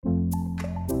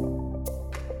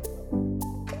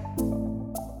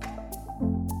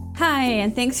Hi,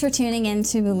 and thanks for tuning in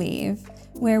to Believe,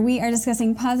 where we are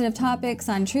discussing positive topics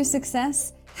on true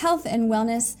success, health and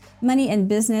wellness, money and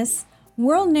business,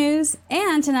 world news,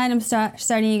 and tonight I'm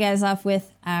starting you guys off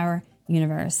with our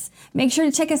universe. Make sure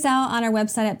to check us out on our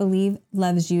website at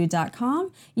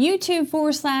believelovesyou.com,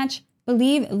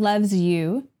 YouTube/Believe Loves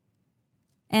You,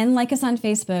 and like us on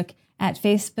Facebook at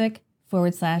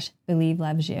Facebook/Believe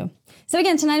Loves You. So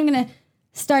again, tonight I'm going to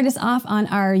start us off on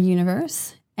our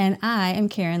universe. And I am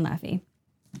Karen Laffey.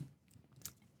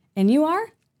 And you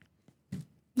are?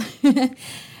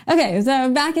 Okay,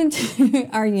 so back into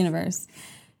our universe.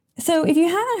 So if you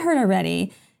haven't heard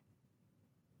already,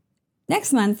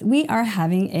 next month we are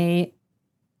having a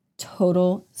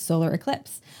total solar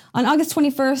eclipse. On August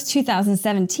 21st,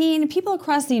 2017, people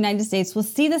across the United States will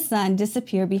see the sun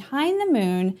disappear behind the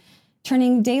moon,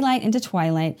 turning daylight into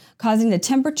twilight, causing the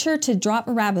temperature to drop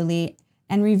rapidly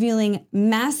and revealing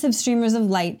massive streamers of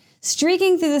light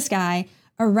streaking through the sky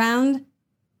around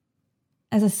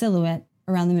as a silhouette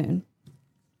around the moon.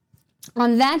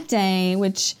 On that day,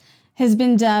 which has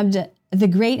been dubbed the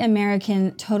Great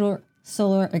American Total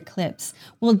Solar Eclipse,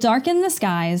 will darken the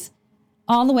skies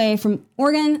all the way from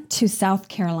Oregon to South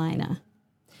Carolina,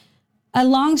 a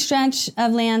long stretch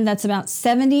of land that's about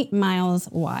 70 miles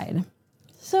wide.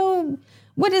 So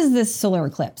what is this solar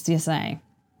eclipse, do you say?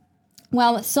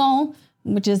 Well, the Sol,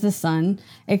 which is the sun,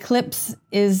 eclipse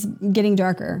is getting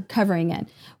darker, covering it.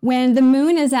 When the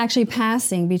moon is actually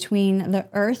passing between the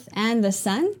earth and the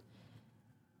sun,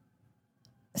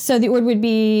 so the word would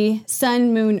be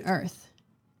sun, moon, earth.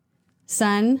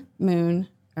 Sun, moon,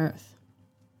 earth.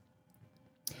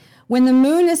 When the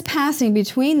moon is passing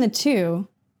between the two,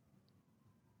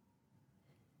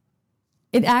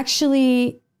 it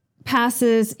actually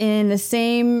passes in the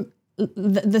same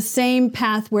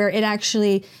path where it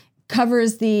actually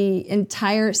covers the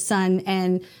entire sun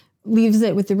and leaves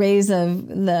it with the rays of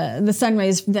the sun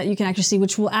rays that you can actually see,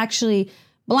 which will actually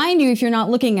blind you if you're not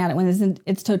looking at it when it's in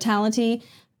its totality.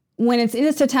 When it's in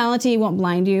its totality, it won't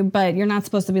blind you, but you're not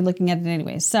supposed to be looking at it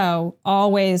anyway. So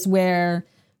always wear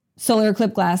solar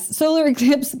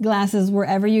eclipse glasses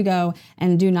wherever you go,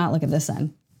 and do not look at the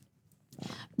sun.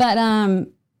 But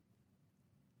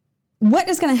what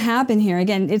is going to happen here?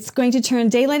 Again, it's going to turn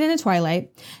daylight into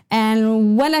twilight.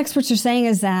 And what experts are saying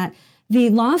is that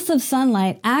the loss of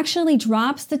sunlight actually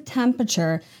drops the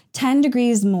temperature 10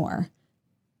 degrees more.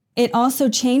 It also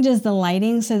changes the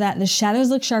lighting so that the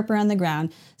shadows look sharper on the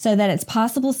ground, so that it's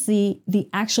possible to see the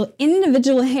actual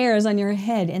individual hairs on your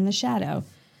head in the shadow.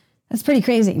 That's pretty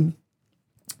crazy.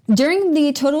 During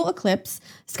the total eclipse,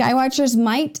 skywatchers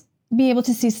might be able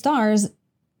to see stars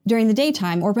during the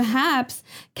daytime, or perhaps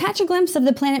catch a glimpse of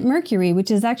the planet Mercury, which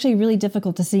is actually really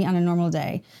difficult to see on a normal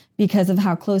day because of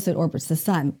how close it orbits the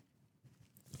sun.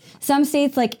 Some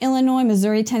states like Illinois,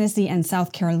 Missouri, Tennessee, and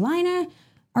South Carolina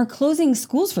are closing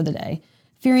schools for the day,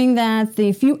 fearing that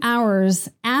the few hours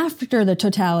after the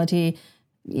totality,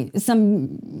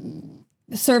 some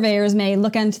surveyors may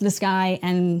look into the sky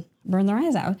and burn their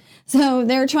eyes out. So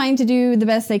they're trying to do the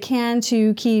best they can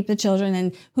to keep the children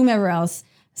and whomever else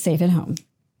safe at home.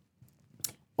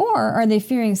 Or are they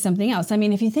fearing something else? I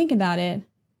mean, if you think about it,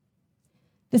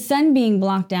 the sun being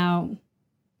blocked out,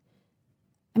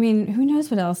 I mean, who knows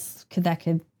what else could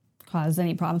cause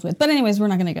any problems with. But anyways, we're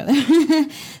not going to go there.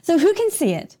 So who can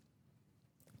see it?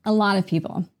 A lot of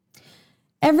people.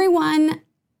 Everyone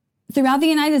throughout the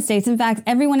United States, in fact,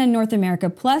 everyone in North America,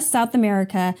 plus South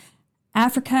America,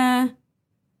 Africa,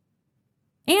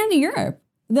 and Europe,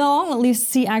 they'll all at least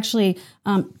see actually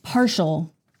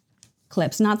partial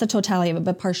eclipse, not the totality of it,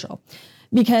 but partial.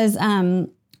 Because to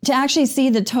actually see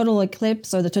the total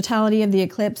eclipse or the totality of the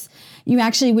eclipse, you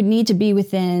actually would need to be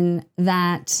within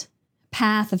that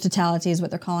path of totality is what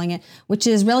they're calling it, which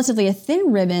is relatively a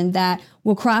thin ribbon that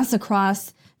will cross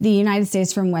across the United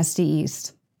States from west to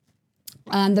east.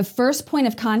 The first point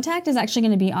of contact is actually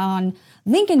going to be on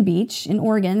Lincoln Beach in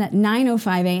Oregon at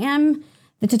 9:05 a.m.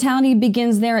 The totality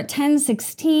begins there at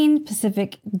 10:16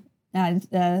 Pacific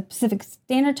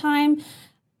Standard Time.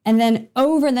 And then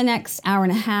over the next hour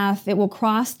and a half, it will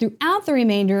cross throughout the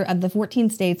remainder of the 14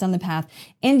 states on the path,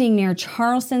 ending near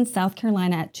Charleston, South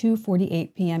Carolina at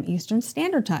 2:48 p.m. Eastern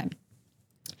Standard Time.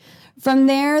 From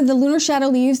there, the lunar shadow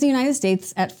leaves the United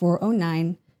States at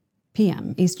 4:09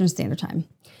 p.m. Eastern Standard Time.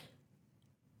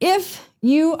 If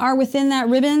you are within that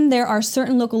ribbon, there are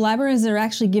certain local libraries that are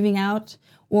actually giving out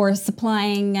or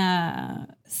supplying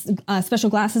special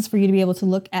glasses for you to be able to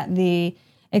look at the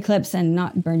eclipse and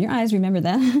not burn your eyes, remember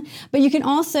that. But you can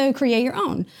also create your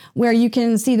own, where you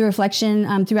can see the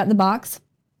reflection throughout the box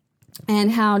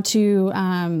and how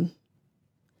to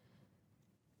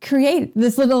create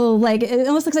this little, like, it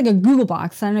almost looks like a Google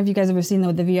box. I don't know if you guys have ever seen that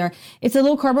with the VR. It's a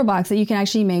little cardboard box that you can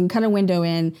actually make, cut a window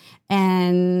in,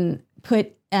 and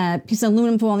put a piece of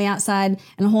aluminum foil on the outside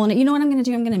and a hole in it. You know what I'm going to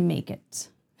do? I'm going to make it.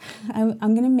 I'm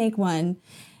going to make one.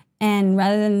 And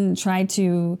rather than try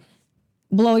to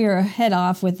blow your head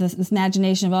off with this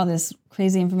imagination of all this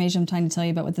crazy information I'm trying to tell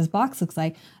you about what this box looks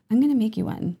like, I'm going to make you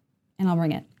one and I'll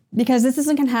bring it. Because this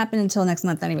isn't going to happen until next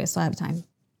month anyway, so I have time.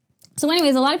 So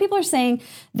anyways, a lot of people are saying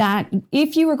that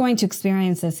if you were going to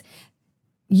experience this,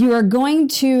 you are going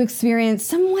to experience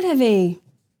somewhat of a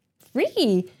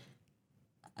freaky,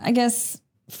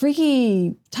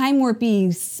 time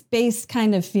warpy space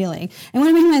kind of feeling. And what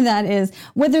I mean by that is,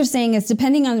 what they're saying is,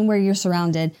 depending on where you're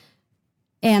surrounded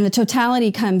and the totality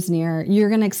comes near, you're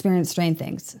going to experience strange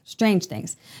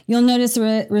things. You'll notice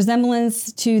a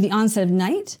resemblance to the onset of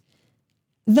night,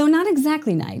 though not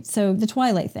exactly night, so the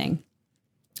twilight thing.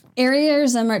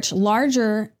 Areas are much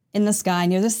larger in the sky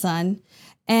near the sun,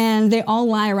 and they all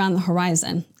lie around the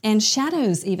horizon. And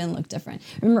shadows even look different.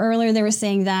 Remember earlier they were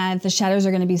saying that the shadows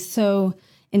are going to be so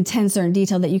intense or in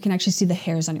detail that you can actually see the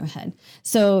hairs on your head.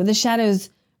 So the shadows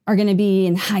are going to be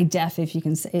in high def, if you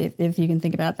can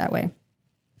think about it that way.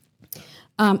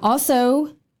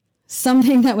 Also,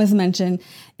 something that was mentioned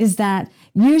is that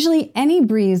usually any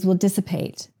breeze will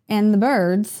dissipate and the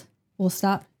birds will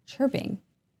stop chirping.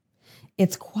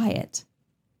 It's quiet.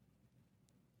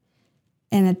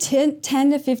 And a 10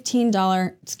 to 15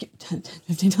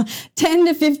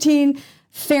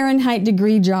 Fahrenheit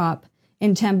degree drop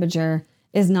in temperature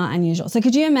is not unusual. So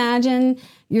could you imagine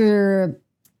you're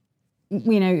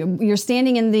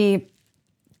standing in the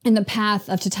path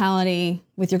of totality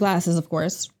with your glasses, of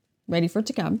course, ready for it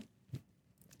to come.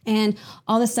 And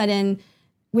all of a sudden,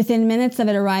 within minutes of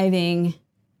it arriving,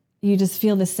 you just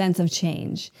feel this sense of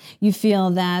change. You feel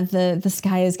that the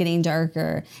sky is getting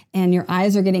darker and your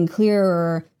eyes are getting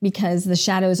clearer because the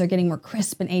shadows are getting more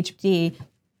crisp and HD.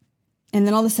 And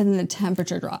then all of a sudden the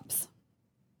temperature drops.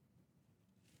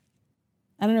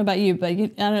 I don't know about you, but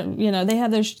they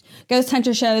have their ghost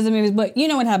hunter shows and movies, but you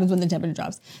know what happens when the temperature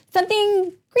drops.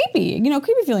 Something creepy,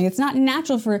 creepy feeling. It's not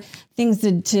natural for things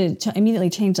to immediately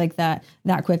change like that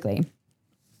quickly.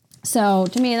 So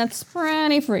to me, that's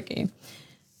pretty freaky.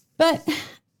 But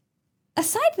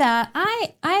aside that,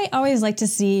 I always like to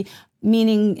see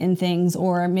meaning in things,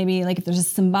 or maybe like if there's a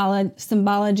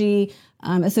symbology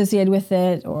associated with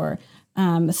it, or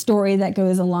a story that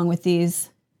goes along with these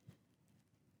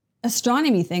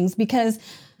astronomy things, because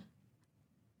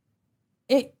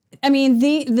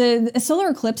the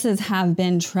solar eclipses have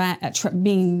been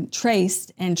being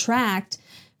traced and tracked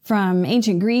from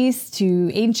ancient Greece to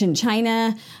ancient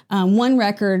China. One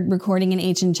recording in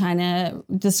ancient China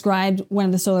described one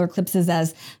of the solar eclipses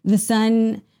as the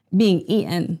sun being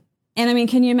eaten. And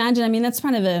can you imagine? That's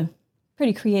kind of a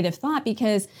pretty creative thought,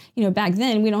 because, back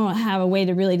then we don't have a way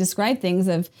to really describe things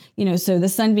so the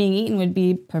sun being eaten would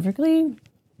be perfectly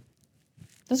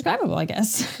describable, I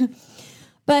guess.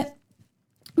 But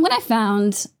what I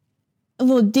found a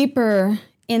little deeper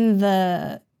in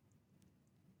the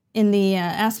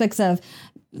aspects of,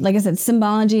 like I said,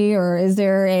 symbology, or is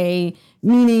there a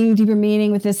deeper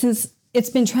meaning with this, since it's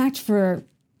been tracked for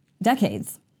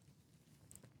decades.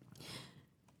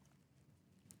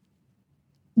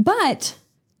 But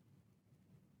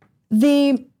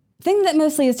the thing that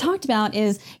mostly is talked about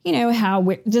is, how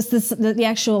the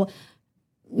actual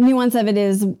nuance of it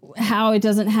is how it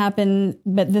doesn't happen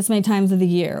but this many times of the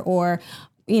year, or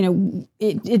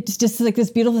it's just like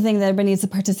this beautiful thing that everybody needs to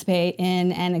participate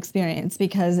in and experience,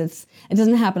 because it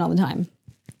doesn't happen all the time.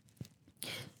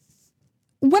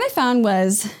 What I found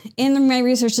was, in my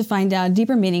research to find out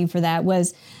deeper meaning for that,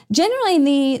 was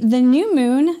generally the new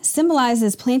moon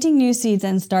symbolizes planting new seeds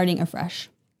and starting afresh.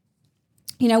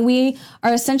 We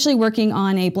are essentially working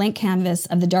on a blank canvas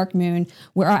of the dark moon,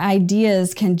 where our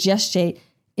ideas can gestate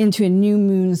into a new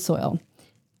moon soil.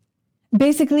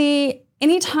 Basically,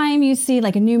 anytime you see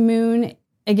like a new moon,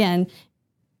 again,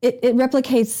 it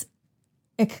replicates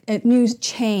a new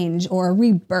change or a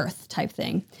rebirth type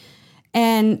thing.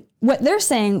 And what they're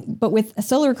saying, but with a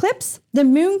solar eclipse, the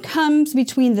moon comes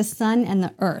between the sun and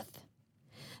the earth,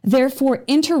 therefore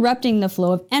interrupting the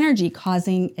flow of energy,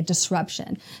 causing a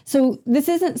disruption. So this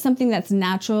isn't something that's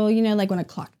natural, like when a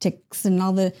clock ticks and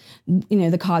all the,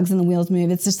 the cogs and the wheels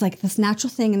move. It's just like this natural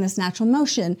thing and this natural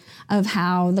motion of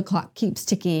how the clock keeps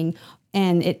ticking,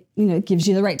 and it, it gives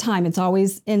you the right time. It's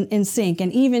always in sync.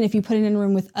 And even if you put it in a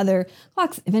room with other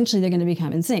clocks, eventually they're going to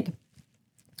become in sync.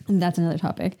 And that's another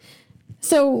topic.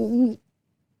 So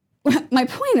my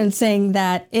point in saying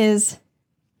that is,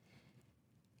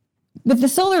 with the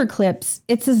solar eclipse,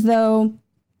 it's as though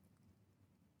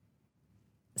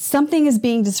something is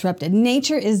being disrupted.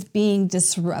 Nature is being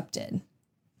disrupted.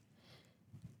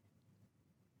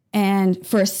 And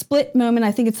for a split moment,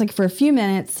 I think it's like for a few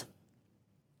minutes,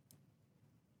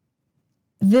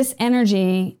 this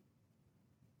energy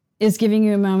is giving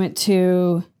you a moment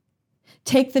to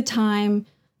take the time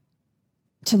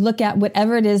to look at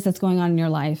whatever it is that's going on in your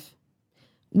life,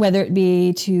 whether it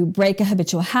be to break a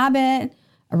habitual habit,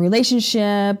 a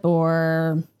relationship,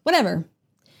 or whatever.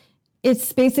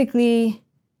 It's basically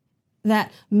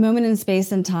that moment in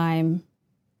space and time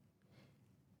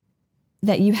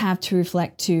that you have to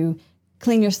reflect to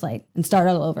clean your slate and start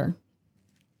all over.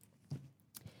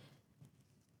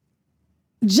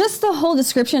 Just the whole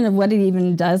description of what it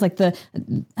even does, like the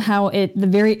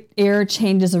very air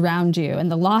changes around you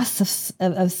and the loss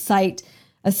of sight,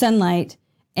 of sunlight,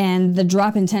 and the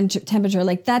drop in temperature,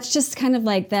 like that's just kind of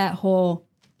like that whole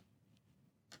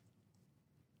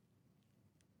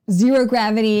zero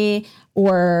gravity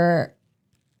or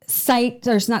sight,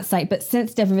 or it's not sight, but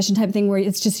sense deprivation type of thing where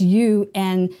it's just you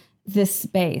and this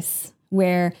space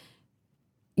where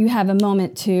you have a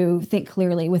moment to think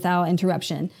clearly without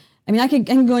interruption. I mean, I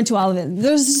can go into all of it.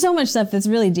 There's so much stuff that's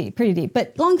really deep, pretty deep.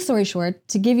 But long story short,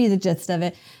 to give you the gist of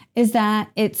it, is that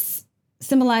it's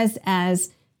symbolized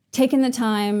as taking the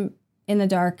time in the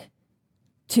dark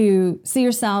to see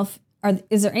yourself.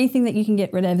 Is there anything that you can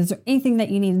get rid of? Is there anything that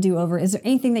you need to do over? Is there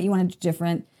anything that you want to do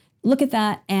different? Look at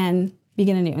that and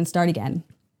begin anew and start again.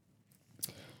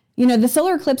 You know, the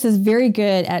solar eclipse is very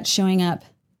good at showing up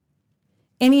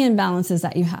any imbalances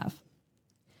that you have.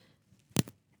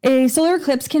 A solar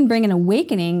eclipse can bring an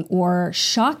awakening or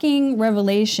shocking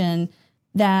revelation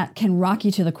that can rock you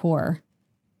to the core.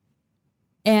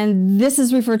 And this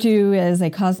is referred to as a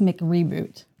cosmic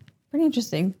reboot. Pretty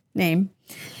interesting name.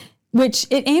 Which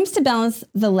it aims to balance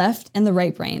the left and the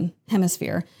right brain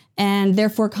hemisphere and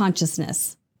therefore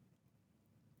consciousness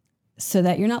so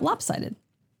that you're not lopsided.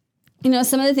 You know,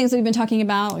 some of the things that we've been talking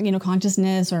about, you know,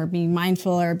 consciousness or being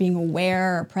mindful or being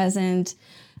aware or present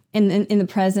in the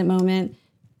present moment.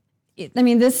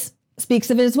 This speaks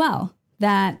of it as well,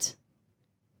 that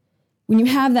when you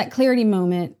have that clarity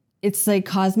moment, it's a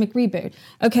cosmic reboot.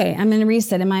 Okay, I'm going to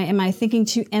reset. Am I thinking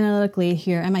too analytically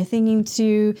here? Am I thinking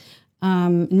too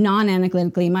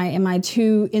non-analytically? Am I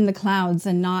too in the clouds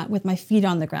and not with my feet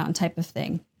on the ground type of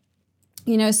thing?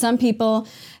 You know, some people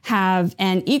have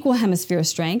an equal hemisphere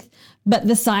strength, but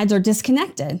the sides are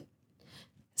disconnected.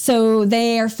 So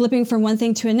they are flipping from one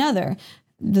thing to another.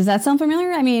 Does that sound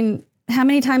familiar? I mean, how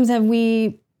many times have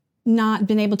we not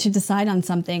been able to decide on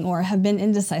something or have been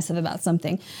indecisive about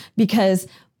something because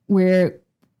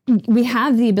we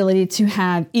have the ability to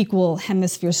have equal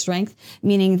hemisphere strength,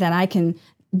 meaning that I can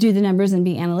do the numbers and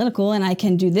be analytical, and I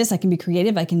can do this, I can be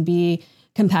creative, I can be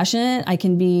compassionate, I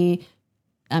can be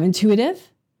intuitive,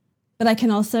 but I can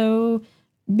also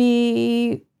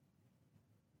be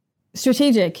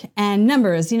strategic and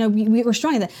numbers. You know, we're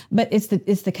strong at that, but it's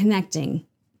the connecting.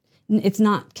 It's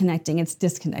not connecting, it's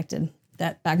disconnected,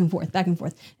 that back and forth,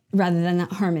 rather than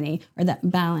that harmony or that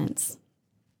balance.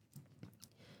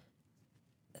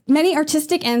 Many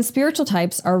artistic and spiritual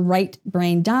types are right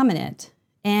brain dominant,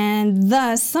 and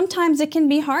thus sometimes it can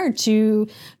be hard to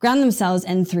ground themselves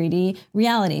in 3D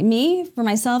reality. Me, for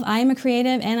myself, I am a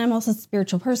creative and I'm also a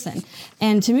spiritual person.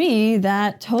 And to me,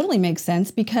 that totally makes sense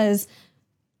because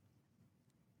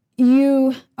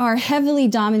you are heavily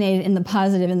dominated in the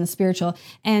positive and the spiritual.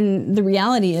 And the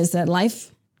reality is that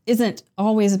life isn't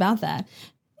always about that.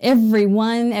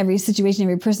 Everyone, every situation,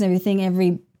 every person, everything,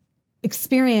 every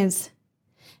experience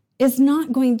is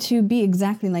not going to be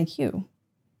exactly like you.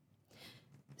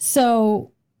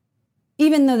 So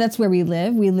even though that's where we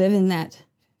live in that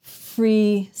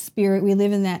free spirit, we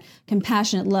live in that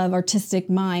compassionate love, artistic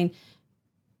mind.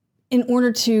 In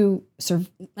order to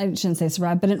I shouldn't say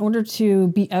survive, but in order to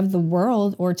be of the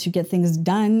world or to get things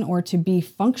done or to be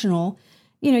functional,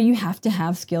 you know, you have to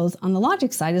have skills on the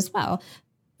logic side as well.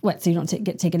 So you don't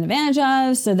get taken advantage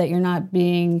of, so that you're not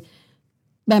being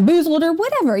bamboozled or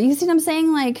whatever. You see what I'm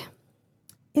saying? Like,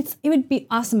 it would be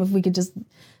awesome if we could just,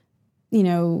 you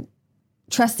know,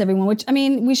 trust everyone, which, I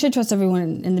mean, we should trust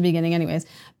everyone in the beginning anyways,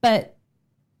 but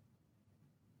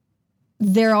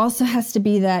there also has to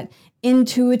be that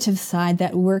intuitive side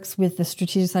that works with the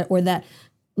strategic side, or that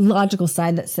logical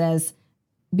side that says,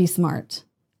 be smart.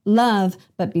 Love,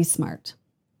 but be smart.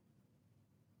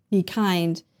 Be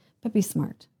kind, but be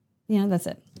smart. You know, that's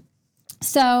it.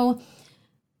 So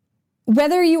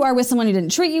whether you are with someone who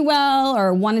didn't treat you well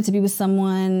or wanted to be with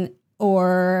someone,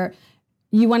 or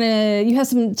you have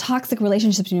some toxic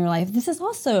relationships in your life, this is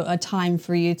also a time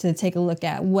for you to take a look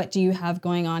at what do you have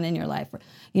going on in your life.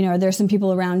 You know, are there some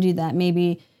people around you that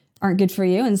maybe aren't good for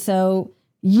you. And so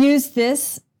use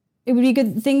this. It would be a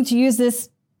good thing to use this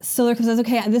solar eclipse as,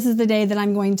 okay, this is the day that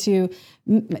I'm going to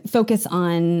focus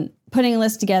on putting a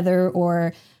list together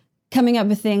or coming up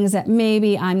with things that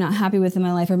maybe I'm not happy with in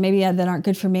my life, or maybe that aren't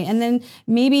good for me. And then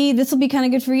maybe this will be kind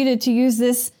of good for you to use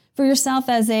this for yourself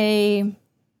as setting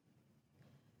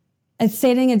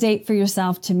a date for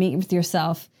yourself to meet with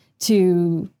yourself,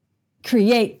 to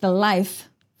create the life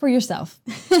for yourself.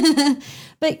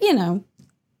 But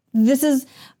this is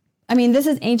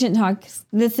ancient talks.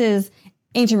 This is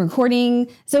ancient recording.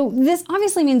 So this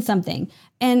obviously means something.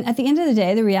 And at the end of the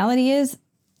day, the reality is,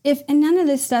 and none of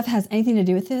this stuff has anything to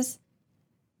do with this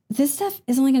stuff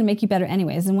is only going to make you better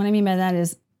anyways. And what I mean by that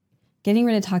is getting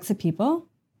rid of toxic people,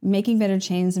 making better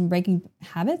change, and breaking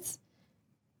habits.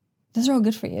 Those are all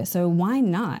good for you. So why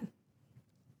not?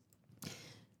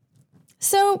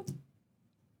 So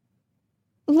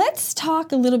let's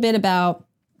talk a little bit about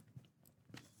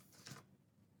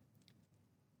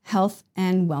health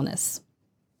and wellness.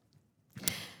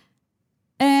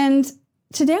 And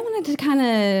today I wanted to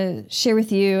kind of share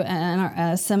with you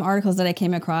some articles that I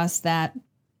came across that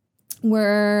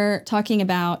were talking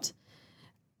about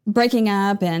breaking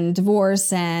up and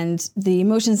divorce and the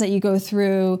emotions that you go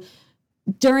through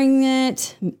during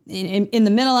it, in the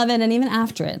middle of it, and even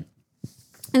after it.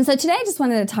 And so today I just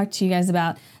wanted to talk to you guys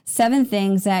about 7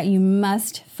 things that you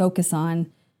must focus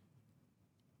on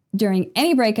during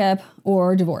any breakup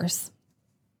or divorce.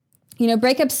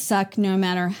 Breakups suck no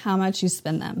matter how much you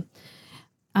spend them.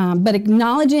 But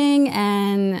acknowledging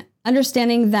and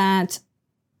understanding that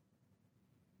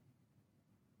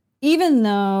even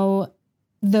though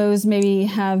those maybe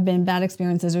have been bad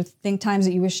experiences or times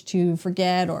that you wish to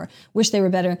forget or wish they were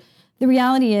better, the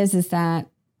reality is that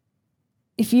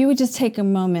if you would just take a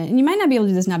moment, and you might not be able to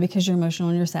do this now because you're emotional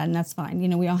and you're sad, and that's fine.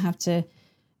 We all have to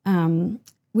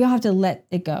let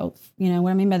it go.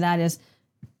 What I mean by that is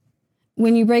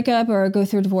when you break up or go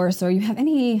through a divorce or you have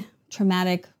any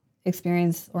traumatic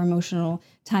experience or emotional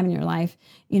time in your life,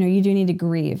 you do need to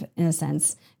grieve in a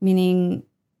sense, meaning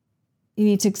you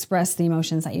need to express the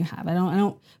emotions that you have. I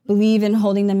don't believe in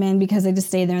holding them in because they just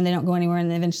stay there and they don't go anywhere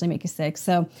and they eventually make you sick.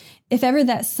 So if ever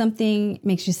that something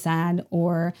makes you sad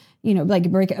or, like a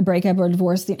breakup or a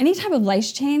divorce, any type of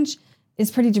life change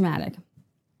is pretty dramatic.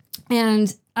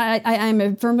 And I'm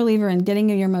a firm believer in getting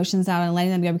your emotions out and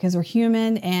letting them go because we're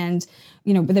human and,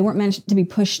 but they weren't meant to be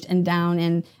pushed and down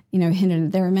and,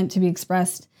 hindered. They were meant to be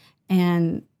expressed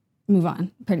and move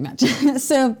on pretty much.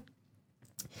 So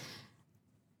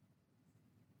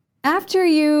after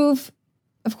you've,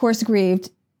 of course, grieved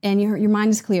and your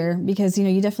mind is clear because,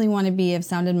 you definitely want to be of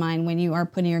sound in mind when you are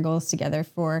putting your goals together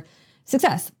for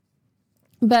success.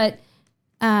 But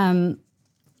going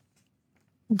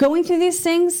through these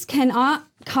things can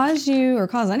cause you, or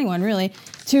cause anyone really,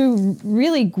 to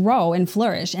really grow and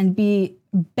flourish and be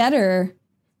better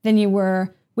than you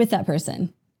were with that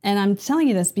person. And I'm telling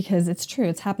you this because it's true.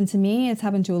 It's happened to me. It's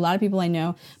happened to a lot of people I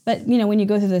know. But, when you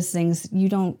go through those things, you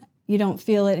don't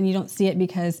feel it and you don't see it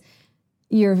because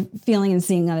you're feeling and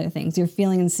seeing other things. You're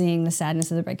feeling and seeing the sadness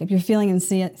of the breakup. You're feeling and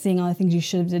seeing all the things you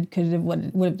should have did, could have,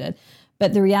 would have did.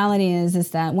 But the reality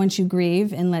is that once you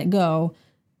grieve and let go,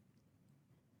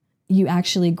 you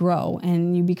actually grow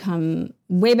and you become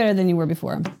way better than you were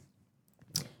before.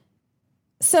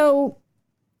 So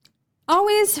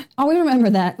always remember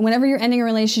that whenever you're ending a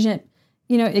relationship,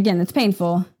 again, it's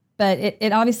painful, but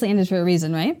it obviously ended for a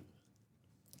reason, right?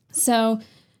 So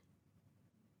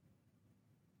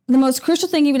the most crucial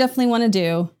thing you would definitely want to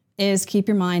do is keep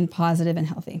your mind positive and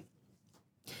healthy.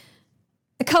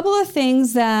 A couple of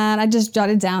things that I just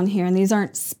jotted down here, and these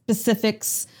aren't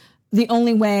specifics the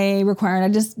only way required. I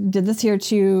just did this here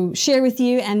to share with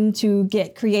you and to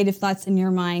get creative thoughts in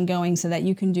your mind going so that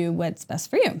you can do what's best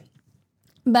for you.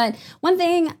 But one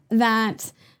thing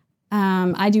that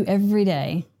I do every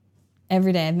day, I've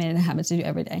made it a habit to do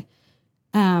every day,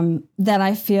 that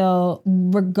I feel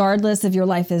regardless if your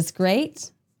life is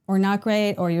great or not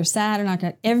great, or you're sad or not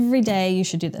great, every day you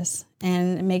should do this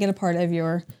and make it a part of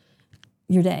your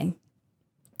day.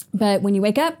 But when you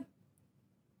wake up,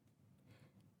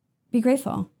 be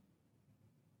grateful.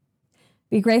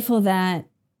 Be grateful that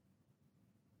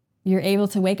you're able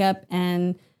to wake up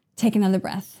and take another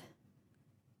breath,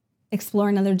 explore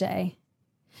another day,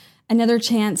 another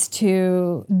chance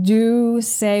to do,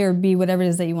 say, or be whatever it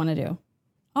is that you want to do.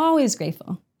 Always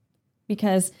grateful,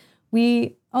 because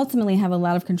we ultimately have a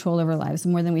lot of control over our lives,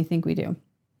 more than we think we do.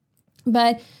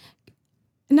 But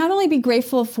not only be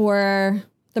grateful for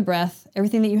the breath,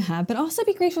 everything that you have, but also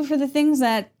be grateful for the things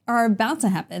that are about to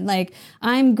happen. Like,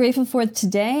 I'm grateful for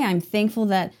today. I'm thankful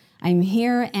that I'm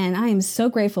here, and I am so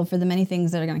grateful for the many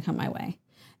things that are going to come my way.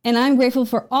 And I'm grateful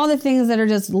for all the things that are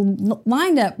just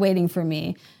lined up waiting for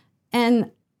me.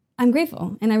 And I'm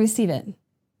grateful, and I receive it.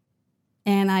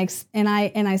 And I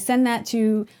send that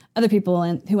to other people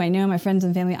and who I know, my friends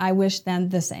and family. I wish them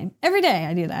the same. Every day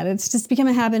I do that. It's just become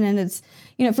a habit, and it's,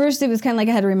 at first it was kind of like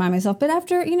I had to remind myself, but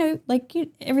after,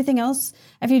 everything else,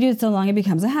 after you do it so long, it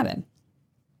becomes a habit.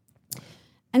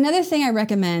 Another thing I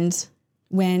recommend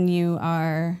when you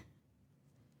are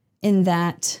in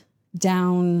that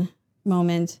down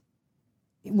moment,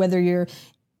 whether you're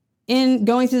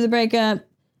going through the breakup,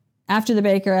 after the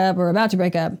breakup, or about to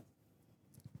break up,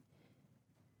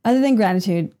 other than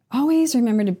gratitude, always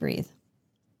remember to breathe.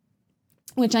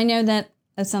 Which I know that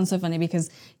sounds so funny because,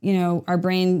 our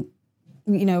brain,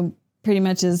 pretty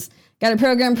much has got it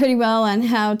programmed pretty well on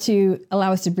how to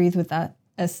allow us to breathe without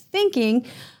us thinking.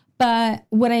 But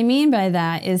what I mean by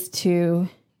that is to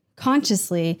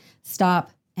consciously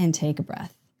stop and take a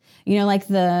breath. Like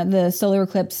the solar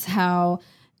eclipse, how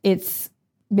it's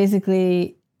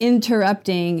basically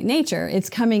interrupting nature. It's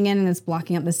coming in and it's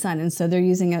blocking up the sun. And so they're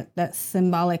using that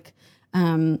symbolic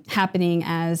happening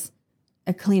as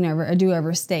a clean-over, a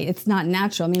do-over state. It's not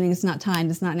natural, meaning it's not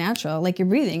timed, it's not natural. Like your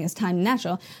breathing is timed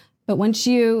natural. But once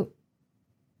you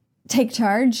take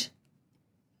charge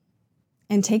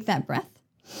and take that breath,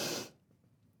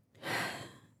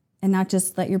 and not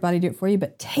just let your body do it for you,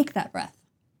 but take that breath,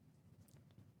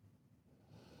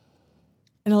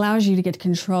 it allows you to get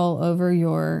control over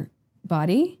your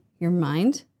body, your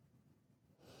mind,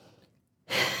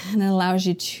 and it allows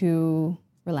you to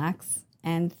relax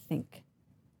and think.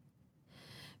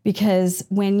 Because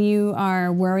when you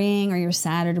are worrying or you're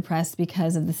sad or depressed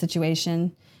because of the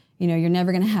situation, you're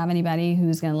never going to have anybody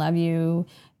who's going to love you.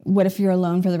 What if you're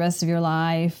alone for the rest of your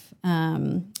life?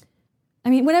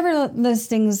 Whatever those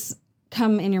things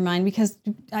come in your mind, because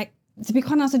to be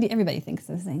quite honest with you, everybody thinks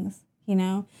those things.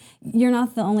 You're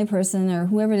not the only person, or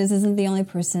whoever it is isn't the only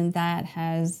person that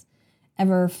has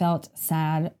ever felt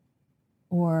sad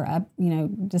or,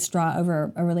 distraught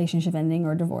over a relationship ending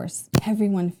or divorce.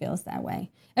 Everyone feels that way.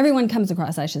 Everyone comes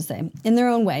across, I should say, in their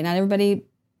own way. Not everybody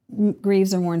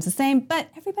grieves or mourns the same, but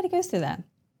everybody goes through that.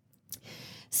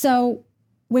 So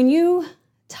when you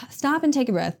stop and take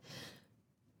a breath,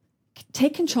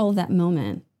 take control of that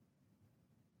moment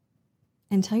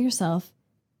and tell yourself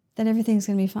that everything's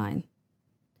going to be fine.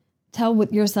 Tell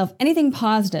yourself anything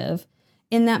positive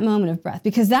in that moment of breath,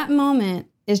 because that moment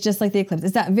is just like the eclipse.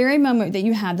 It's that very moment that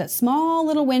you have, that small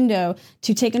little window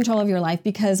to take control of your life,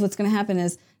 because what's going to happen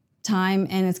is time,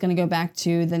 and it's going to go back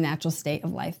to the natural state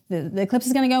of life. The eclipse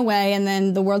is going to go away, and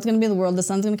then the world's going to be the world. The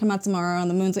sun's going to come out tomorrow, and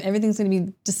the moon's, everything's going to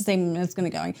be just the same, and it's going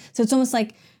to go. So it's almost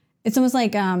like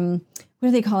what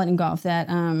do they call it in golf? That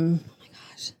oh my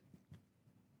gosh,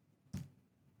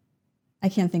 I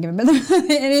can't think of it. But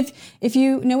and if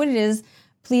you know what it is,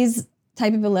 please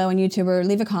type it below on YouTube or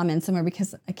leave a comment somewhere,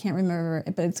 because I can't remember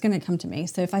it, but it's going to come to me.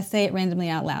 So if I say it randomly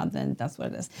out loud, then that's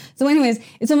what it is. So anyways,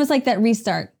 it's almost like that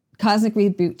restart, cosmic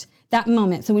reboot, that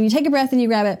moment. So when you take a breath and you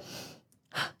grab it,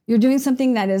 you're doing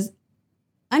something that is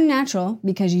unnatural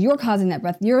because you're causing that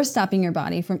breath. You're stopping your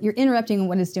body from, you're interrupting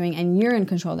what it's doing, and you're in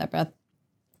control of that breath.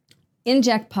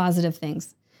 Inject positive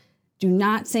things. Do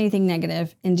not say anything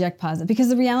negative. Inject positive. Because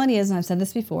the reality is, and I've said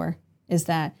this before, is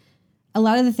that a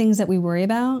lot of the things that we worry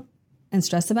about and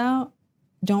stress about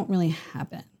don't really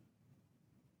happen.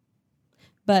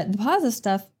 But the positive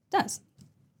stuff does.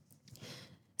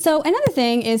 So another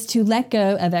thing is to let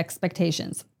go of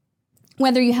expectations.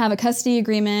 Whether you have a custody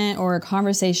agreement or a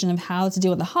conversation of how to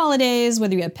deal with the holidays,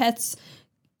 whether you have pets,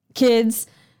 kids,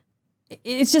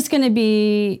 it's going to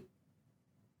be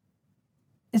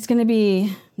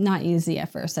not easy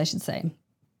at first, I should say.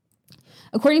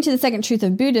 According to the second truth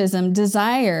of Buddhism,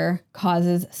 desire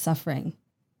causes suffering.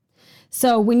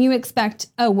 So when you expect,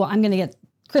 oh, well, I'm going to get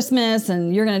Christmas,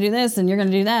 and you're going to do this, and you're going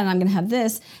to do that, and I'm going to have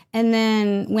this. And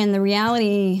then when the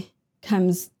reality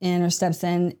comes in or steps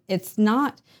in, it's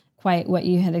not quite what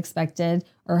you had expected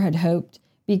or had hoped,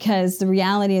 because the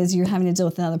reality is you're having to deal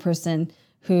with another person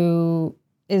who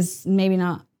is maybe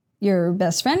not your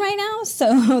best friend right now.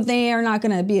 So they are not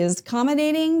going to be as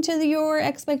accommodating to your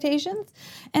expectations.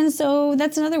 And so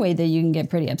that's another way that you can get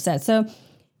pretty upset. So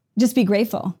just be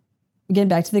grateful. Again,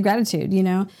 back to the gratitude,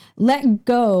 let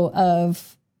go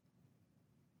of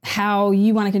how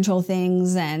you want to control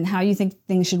things and how you think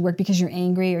things should work because you're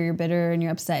angry or you're bitter and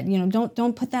you're upset.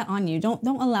 Don't put that on you. Don't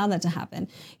allow that to happen.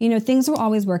 Things will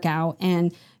always work out,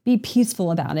 and be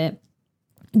peaceful about it.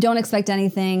 Don't expect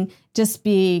anything. Just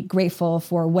be grateful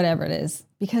for whatever it is,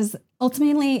 because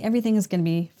ultimately everything is going to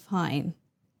be fine.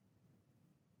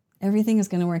 Everything is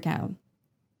going to work out.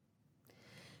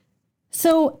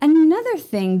 So another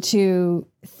thing to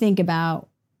think about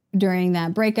during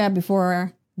that breakup,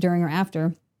 before, during, or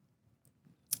after,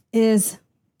 is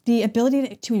the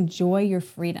ability to enjoy your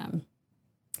freedom.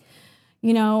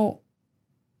 You know,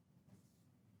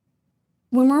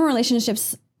 when we're in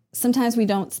relationships, sometimes we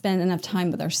don't spend enough time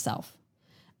with ourselves.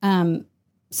 Some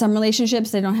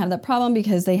relationships, they don't have that problem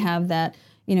because they have that,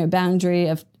 boundary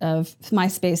of my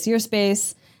space, your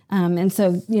space. And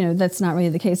so, that's not really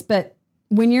the case. But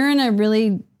when you're in a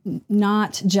really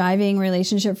not jiving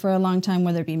relationship for a long time,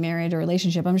 whether it be married or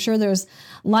relationship, I'm sure there's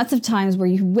lots of times where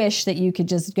you wish that you could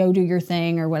just go do your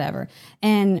thing or whatever.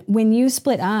 And when you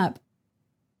split up,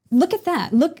 look at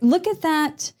that. Look at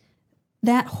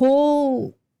that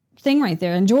whole thing right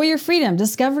there. Enjoy your freedom.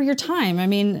 Discover your time. I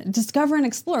mean, discover and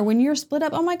explore. When you're split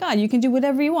up, oh my God, you can do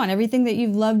whatever you want. Everything that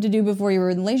you've loved to do before you were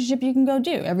in a relationship, you can go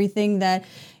do. Everything that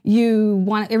you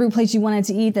want, every place you wanted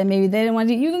to eat that maybe they didn't want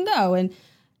to eat, you can go. And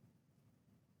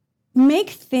make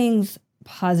things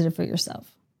positive for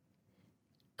yourself.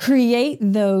 Create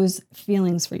those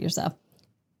feelings for yourself.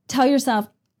 Tell yourself,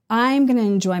 I'm going to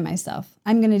enjoy myself.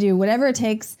 I'm going to do whatever it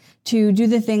takes to do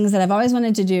the things that I've always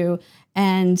wanted to do.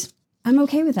 And I'm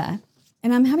okay with that.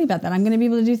 And I'm happy about that. I'm going to be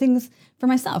able to do things for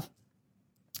myself.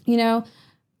 We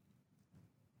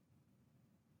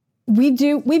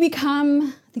become,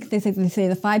 I think they say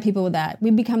the 5 people with that. We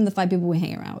become the 5 people we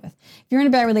hang around with. If you're in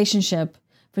a bad relationship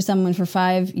for someone for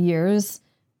 5 years,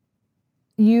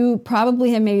 you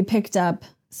probably have maybe picked up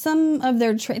some of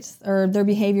their traits or their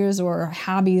behaviors or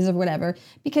hobbies or whatever,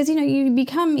 because, you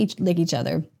become like each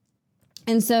other.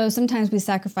 And so sometimes we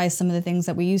sacrifice some of the things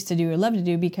that we used to do or love to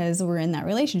do because we're in that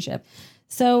relationship.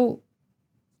 So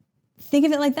think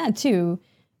of it like that too,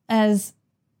 as,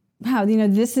 wow,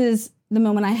 this is the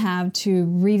moment I have to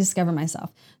rediscover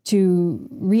myself, to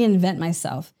reinvent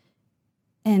myself,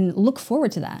 and look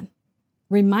forward to that.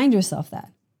 Remind yourself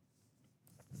that.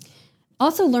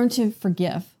 Also learn to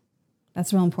forgive.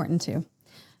 That's real important too.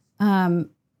 I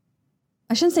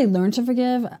shouldn't say learn to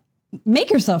forgive.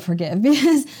 Make yourself forgive,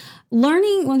 because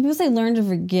when people say learn to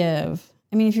forgive,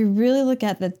 I mean, if you really look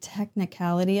at the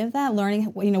technicality of that, learning,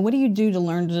 what do you do to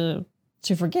learn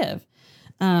to forgive?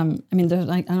 I mean,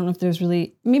 I don't know if there's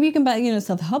really, maybe you can buy,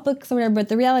 self-help books or whatever, but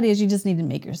the reality is you just need to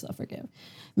make yourself forgive.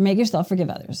 Make yourself forgive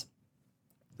others.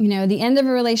 The end of a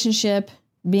relationship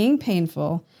being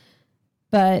painful,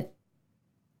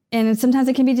 and sometimes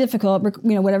it can be difficult,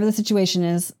 whatever the situation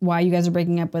is, why you guys are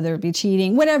breaking up, whether it be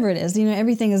cheating, whatever it is,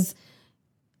 everything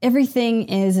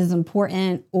is as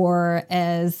important or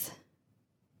as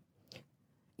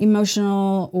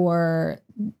emotional or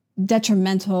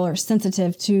detrimental or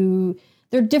sensitive to,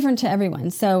 they're different to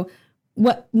everyone. So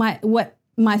what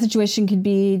my situation could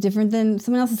be different than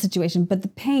someone else's situation, but the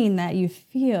pain that you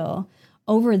feel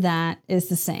over that is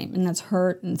the same, and that's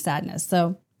hurt and sadness.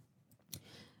 So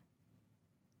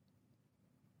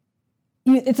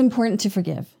it's important to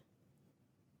forgive.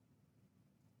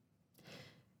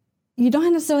 You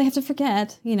don't necessarily have to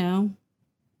forget,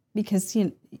 because,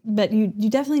 but you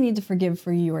definitely need to forgive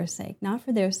for your sake, not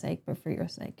for their sake, but for your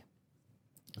sake.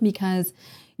 Because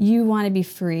you want to be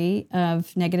free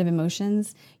of negative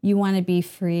emotions. You want to be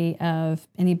free of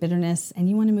any bitterness, and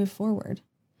you want to move forward.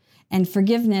 And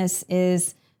forgiveness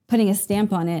is putting a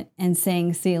stamp on it and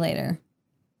saying, see you later.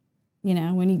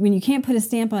 When you can't put a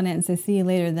stamp on it and say, see you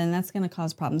later, then that's going to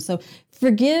cause problems. So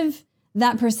forgive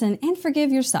that person and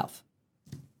forgive yourself.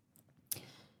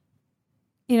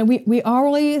 We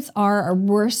always are our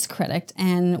worst critic.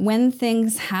 And when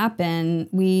things happen,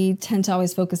 we tend to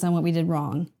always focus on what we did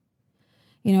wrong.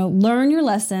 Learn your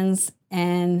lessons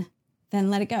and then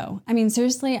let it go. I mean,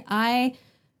 seriously, I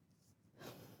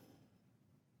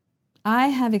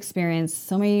have experienced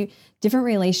so many different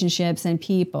relationships and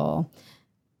people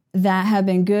that have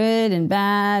been good and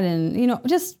bad and,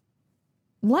 just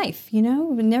life,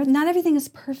 not everything is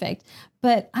perfect,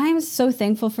 but I'm so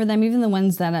thankful for them, even the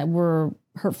ones that were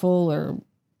hurtful or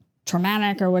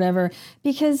traumatic or whatever,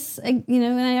 because, and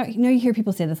I know you hear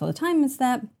people say this all the time, is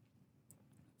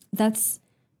that's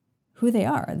who they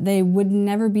are. They would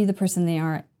never be the person they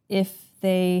are if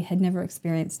they had never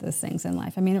experienced those things in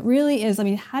life. I mean, it really is. I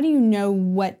mean, how do you know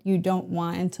what you don't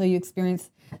want until you experience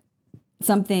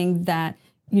something that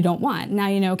you don't want? Now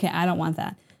okay, I don't want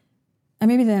that. Or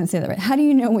maybe they didn't say that right. How do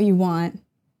you know what you want?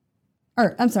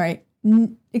 Or, I'm sorry,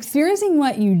 experiencing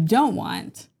what you don't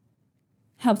want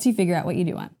helps you figure out what you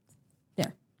do want.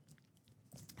 There.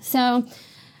 So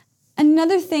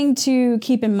another thing to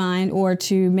keep in mind, or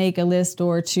to make a list,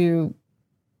 or to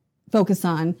focus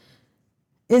on,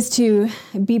 is to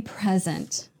be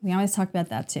present. We always talk about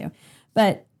that too.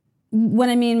 But what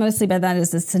I mean mostly by that is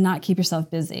to not keep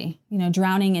yourself busy,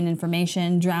 drowning in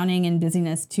information, drowning in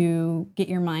busyness to get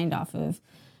your mind off of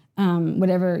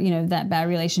whatever, that bad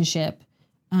relationship.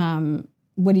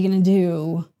 What are you going to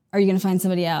do? Are you going to find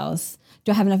somebody else?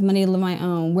 Do I have enough money to live my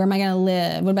own? Where am I going to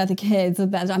live? What about the kids?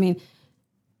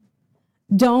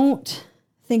 Don't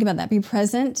think about that. Be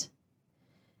present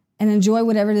and enjoy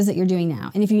whatever it is that you're doing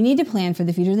now. And if you need to plan for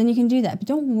the future, then you can do that. But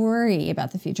don't worry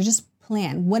about the future. Just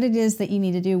plan what it is that you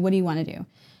need to do. What do you want to do?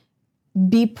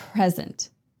 Be present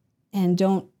and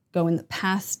don't go in the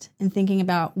past and thinking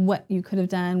about what you could have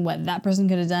done, what that person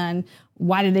could have done.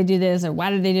 Why did they do this? Or why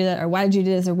did they do that? Or why did you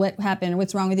do this? Or what happened? Or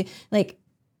what's wrong with you? Like,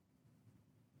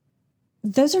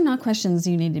 those are not questions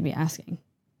you need to be asking.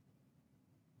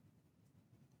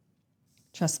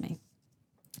 Trust me.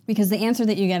 Because the answer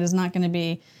that you get is not going to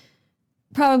be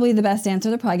probably the best answer.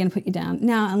 They're probably going to put you down.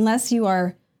 Now, unless you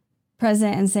are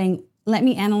present and saying, let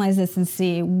me analyze this and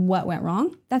see what went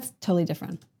wrong, that's totally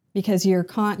different. Because you're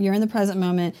in the present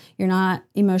moment, you're not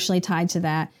emotionally tied to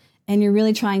that, and you're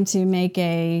really trying to make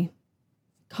a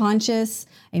conscious,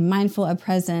 a mindful, a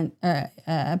present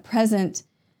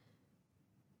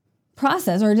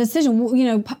process or a decision.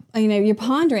 You're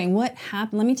pondering what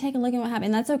happened. Let me take a look at what happened.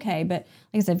 And that's okay. But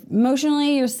like I said,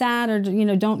 emotionally you're sad, or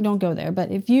don't go there.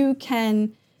 But if you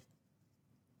can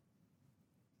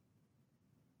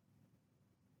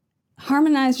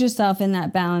harmonize yourself in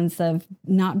that balance of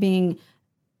not feeling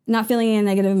a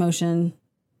negative emotion,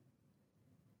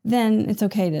 then it's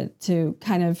okay to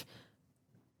kind of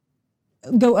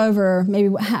go over maybe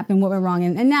what happened, what went wrong,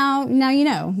 and now you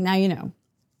know.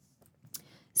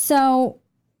 So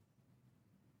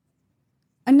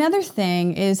another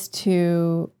thing is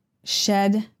to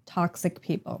shed toxic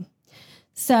people.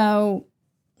 So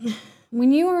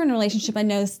when you are in a relationship, I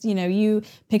noticed, you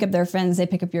pick up their friends, they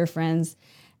pick up your friends,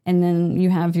 and then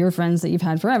you have your friends that you've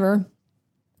had forever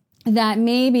that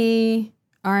maybe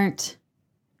aren't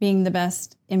being the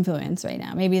best influence right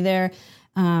now. Maybe they're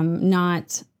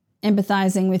not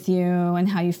empathizing with you and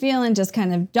how you feel, and just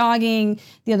kind of dogging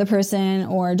the other person,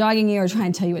 or dogging you, or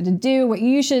trying to tell you what to do, what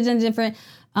you should have done different.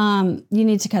 You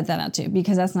need to cut that out too,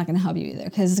 because that's not going to help you either.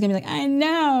 Because it's going to be like, I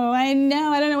know, I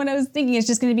don't know what I was thinking. It's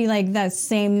just going to be like that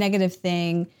same negative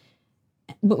thing,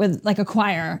 but with like a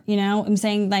choir, I'm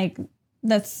saying, like,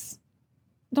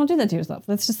 don't do that to yourself.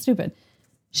 That's just stupid.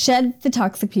 Shed the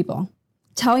toxic people.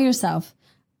 Tell yourself,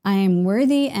 I am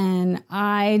worthy and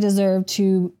I deserve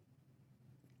to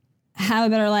have a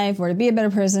better life or to be a better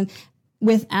person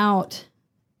without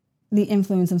the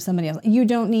influence of somebody else. You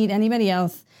don't need anybody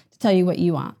else to tell you what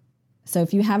you want. So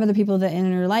if you have other people that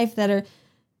in your life that are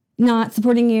not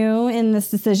supporting you in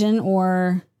this decision,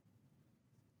 or,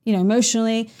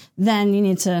 emotionally, then you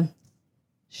need to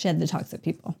shed the toxic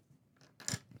people.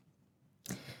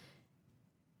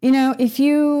 If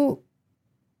you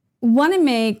want to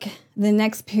make the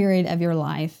next period of your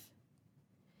life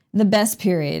the best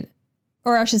period,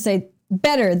 or I should say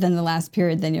better than the last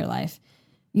period in your life,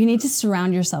 you need to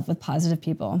surround yourself with positive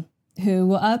people who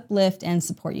will uplift and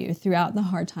support you throughout the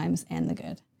hard times and the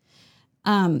good.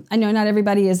 I know not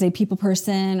everybody is a people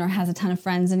person or has a ton of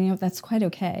friends, and that's quite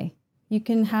okay. You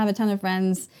can have a ton of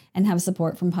friends and have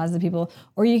support from positive people,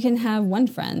 or you can have one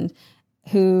friend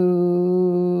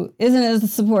who isn't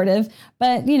as supportive,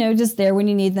 but just there when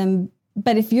you need them.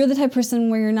 But if you're the type of person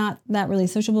where you're not that really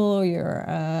sociable, or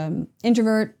you're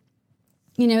introvert,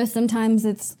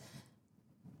 sometimes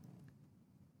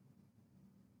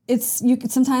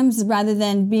sometimes rather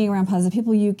than being around positive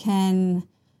people, you can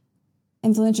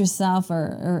influence yourself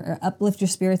or uplift your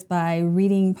spirits by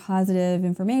reading positive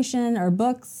information or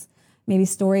books, maybe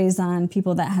stories on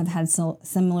people that have had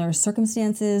similar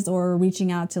circumstances, or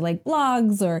reaching out to like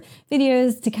blogs or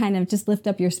videos to kind of just lift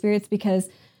up your spirits, because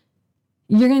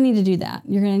you're going to need to do that.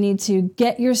 You're going to need to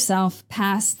get yourself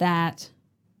past that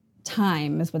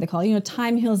time, is what they call it.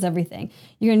 Time heals everything.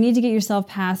 You're going to need to get yourself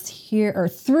past here, or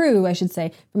through, I should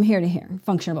say, from here to here,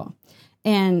 functionable.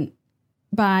 And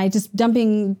by just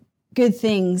dumping good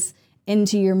things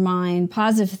into your mind,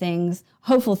 positive things,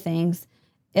 hopeful things,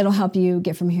 it'll help you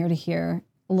get from here to here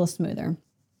a little smoother.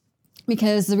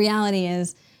 Because the reality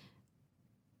is,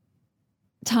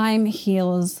 time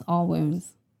heals all wounds.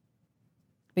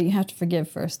 But you have to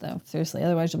forgive first, though. Seriously,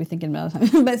 otherwise you'll be thinking about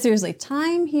it. But seriously,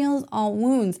 time heals all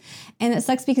wounds. And it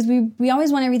sucks because we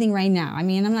always want everything right now. I'm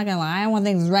not going to lie. I want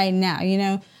things right now.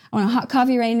 I want a hot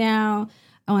coffee right now.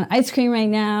 I want ice cream right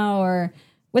now, or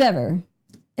whatever.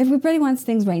 Everybody wants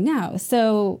things right now.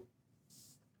 So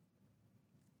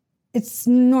it's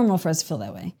normal for us to feel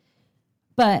that way.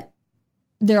 But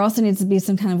there also needs to be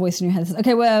some kind of voice in your head that says,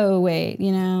 okay, whoa, wait,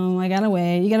 I got to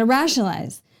wait. You got to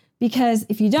rationalize. Because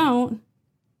if you don't,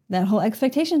 that whole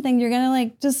expectation thing, you're going to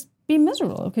like just be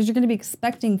miserable because you're going to be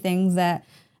expecting things that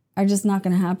are just not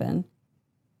going to happen.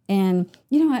 And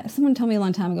you know, someone told me a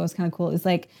long time ago, it was kind of cool. It was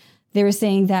like, they were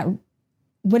saying that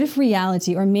what if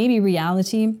reality, or maybe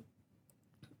reality,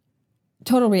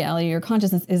 total reality or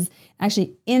consciousness is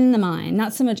actually in the mind,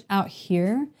 not so much out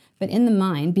here, but in the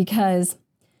mind, because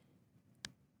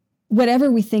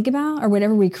whatever we think about or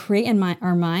whatever we create in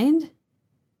our mind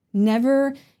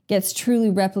never gets truly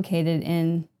replicated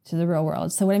into the real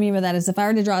world. So what I mean by that is if I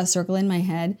were to draw a circle in my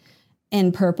head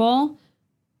in purple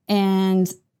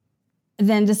and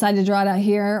then decide to draw it out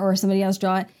here or somebody else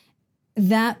draw it,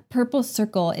 that purple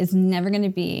circle is never going to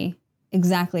be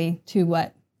exactly to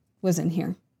what was in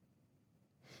here.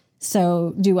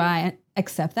 So do I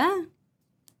accept that?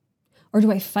 Or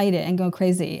do I fight it and go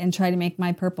crazy and try to make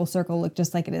my purple circle look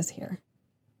just like it is here?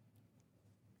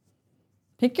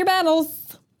 Pick your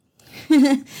battles.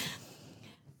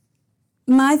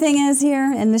 My thing is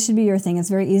here, and this should be your thing, it's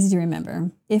very easy to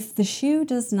remember. If the shoe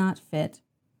does not fit,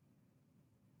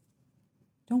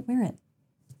 don't wear it.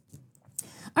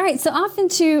 All right, so off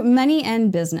into money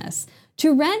and business.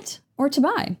 To rent or to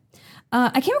buy.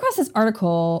 I came across this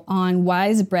article on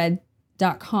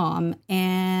wisebread.com,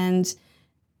 and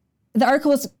the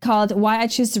article was called Why I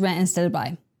Choose to Rent Instead of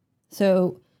Buy.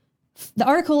 So the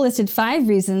article listed 5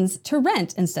 reasons to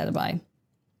rent instead of buy.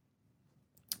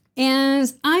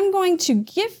 And I'm going to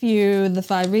give you the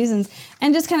 5 reasons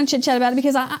and just kind of chit chat about it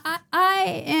because I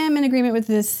am in agreement with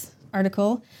this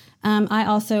article. I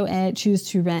also choose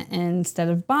to rent instead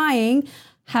of buying.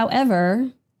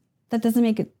 However, that doesn't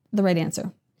make it the right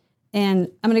answer. And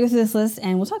I'm going to go through this list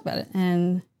and we'll talk about it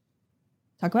and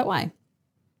talk about why.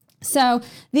 So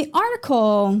the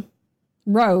article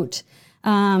wrote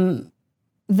the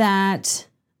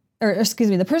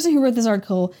person who wrote this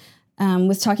article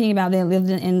was talking about they lived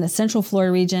in the Central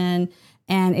Florida region,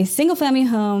 and a single family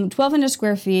home, 1,200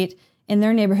 square feet in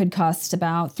their neighborhood costs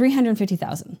about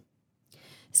 $350,000.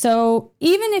 So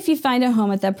even if you find a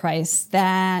home at that price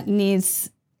that needs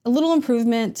a little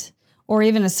improvement or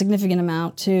even a significant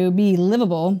amount to be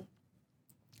livable,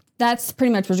 that's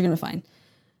pretty much what you're going to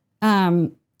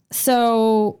find.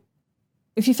 So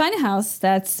if you find a house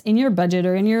that's in your budget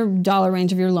or in your dollar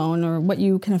range of your loan or what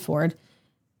you can afford,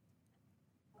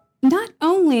 not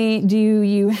only do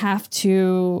you have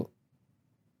to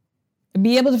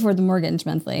be able to afford the mortgage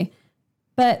monthly,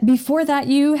 but before that,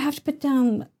 you have to put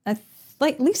down at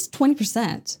least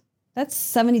 20%. That's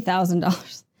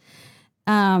 $70,000.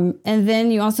 And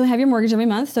then you also have your mortgage every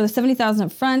month. So $70,000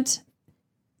 up front,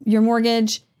 your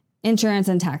mortgage, insurance,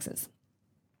 and taxes.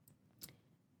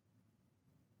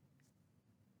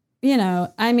 You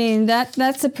know, I mean,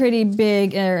 that's a pretty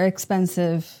big or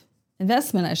expensive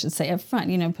investment, I should say, up front,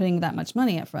 you know, putting that much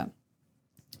money up front.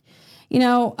 You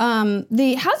know,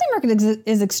 the housing market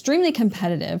is extremely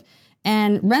competitive,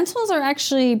 and rentals are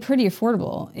actually pretty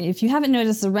affordable. If you haven't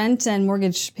noticed, the rent and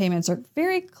mortgage payments are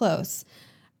very close.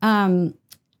 The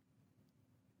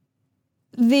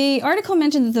article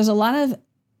mentioned that there's a lot of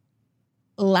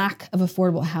lack of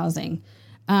affordable housing.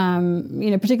 You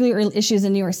know, particularly issues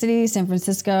in New York City, San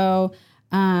Francisco,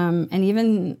 and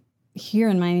even here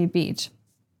in Miami Beach.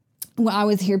 Well, I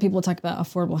always hear people talk about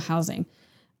affordable housing.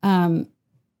 And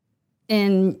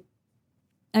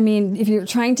I mean, if you're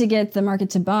trying to get the market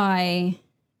to buy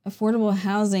affordable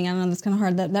housing, I don't know, that's kind of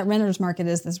hard. That renter's market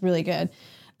that's really good.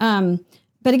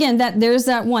 But again, there's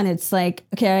that one. It's like,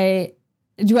 okay,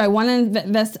 do I want to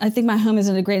invest? I think my home is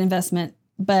a great investment,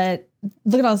 but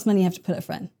look at all this money you have to put up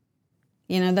front.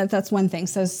 You know, that's one thing.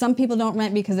 So some people don't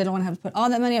rent because they don't want to have to put all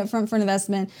that money up front for an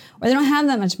investment, or they don't have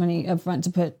that much money up front to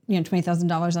put, you know,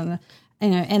 $20,000 on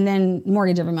and then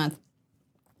mortgage every month.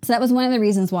 So that was one of the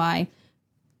reasons why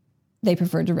they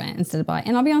preferred to rent instead of buy.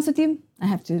 And I'll be honest with you, I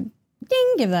have to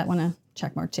give that one a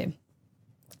check mark too.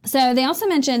 So they also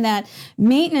mentioned that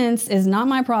maintenance is not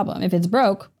my problem. If it's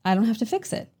broke, I don't have to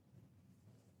fix it.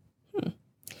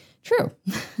 True.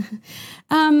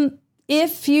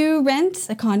 If you rent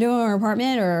a condo or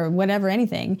apartment or whatever,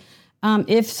 anything,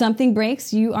 if something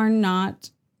breaks, you are not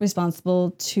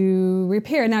responsible to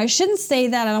repair. Now, I shouldn't say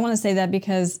that. I don't want to say that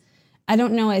because I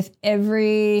don't know if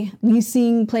every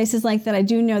leasing places like that. I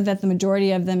do know that the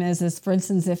majority of them is for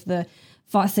instance, if the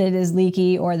faucet is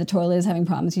leaky or the toilet is having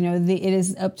problems, you know, it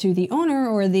is up to the owner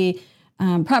or the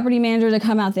property manager to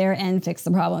come out there and fix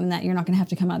the problem, and that you're not going to have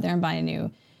to come out there and buy a new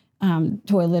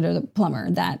toilet or the plumber.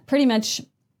 That pretty much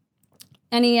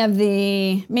any of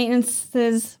the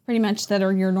maintenances pretty much that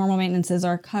are your normal maintenances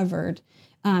are covered,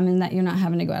 and that you're not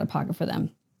having to go out of pocket for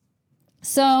them.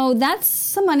 So that's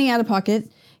some money out of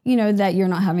pocket, you know, that you're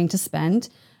not having to spend.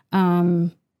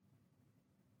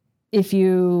 if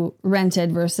you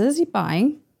rented versus you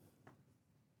buying.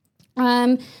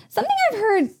 Something I've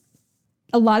heard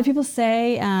a lot of people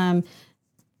say,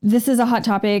 this is a hot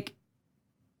topic.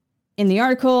 In the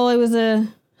article, it was a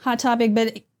hot topic,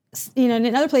 but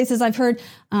in other places I've heard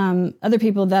other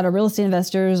people that are real estate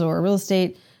investors or real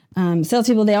estate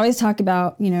salespeople, they always talk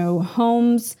about,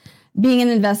 homes being an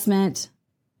investment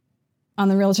on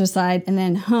the realtor side and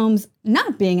then homes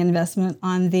not being an investment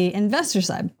on the investor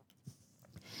side.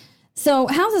 So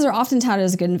houses are often touted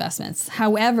as good investments.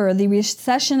 However, the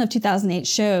recession of 2008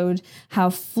 showed how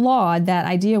flawed that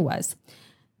idea was.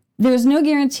 There's no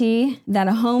guarantee that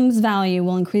a home's value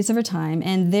will increase over time,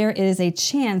 and there is a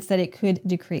chance that it could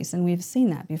decrease. And we've seen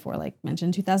that before, like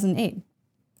mentioned, 2008.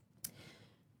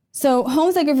 So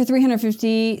homes that go for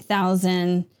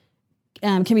 $350,000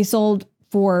 can be sold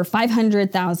for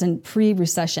 $500,000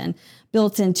 pre-recession,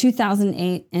 built in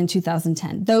 2008 and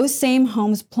 2010. Those same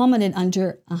homes plummeted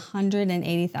under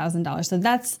 $180,000. So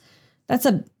that's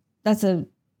a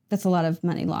lot of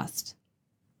money lost.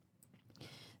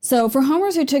 So for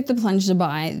homeowners who took the plunge to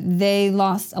buy, they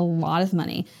lost a lot of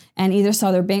money and either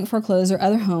saw their bank foreclose or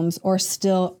other homes or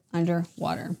still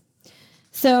underwater.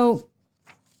 So,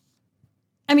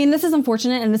 this is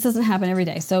unfortunate and this doesn't happen every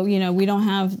day. So, we don't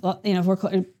have,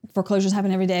 foreclosures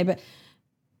happen every day, but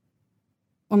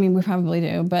we probably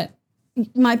do. But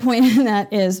my point in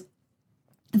that is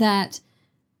that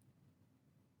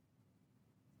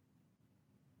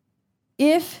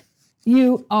if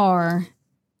you are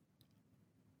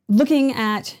looking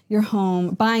at your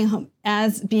home, buying a home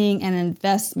as being an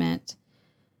investment,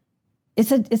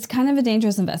 it's kind of a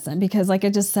dangerous investment because, like I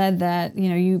just said, that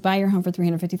you buy your home for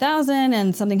 $350,000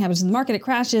 and something happens in the market, it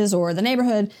crashes, or the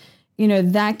neighborhood,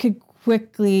 that could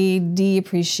quickly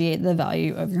depreciate the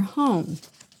value of your home.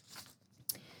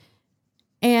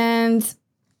 And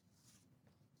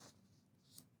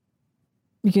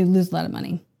you could lose a lot of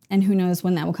money, and who knows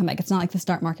when that will come back. It's not like the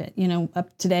stock market,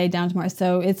 up today, down tomorrow.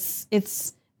 So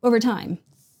it's over time.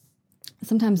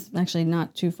 Sometimes actually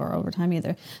not too far over time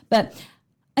either. But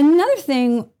another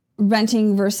thing,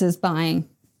 renting versus buying,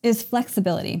 is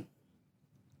flexibility.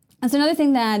 That's another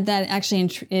thing that actually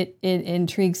it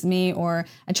intrigues me or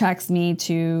attracts me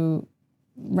to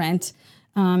rent,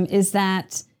 is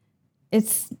that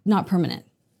it's not permanent.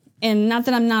 And not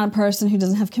that I'm not a person who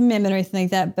doesn't have commitment or anything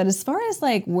like that, but as far as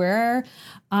like where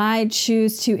I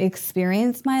choose to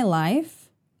experience my life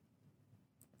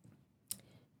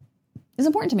is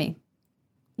important to me.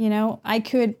 I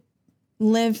could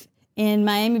live in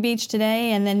Miami Beach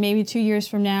today and then maybe 2 years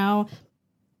from now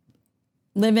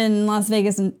live in Las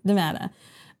Vegas and Nevada.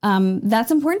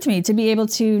 That's important to me, to be able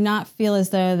to not feel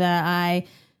as though that I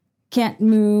can't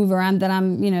move or that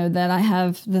I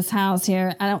have this house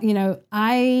here. I'm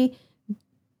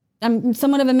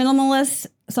somewhat of a minimalist,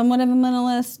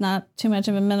 not too much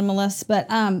of a minimalist, but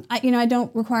I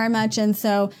don't require much. And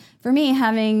so for me,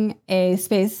 having a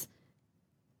space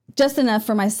just enough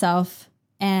for myself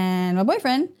and my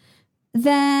boyfriend,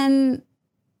 then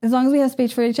as long as we have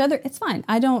space for each other, it's fine.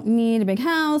 I don't need a big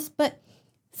house, but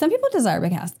some people desire a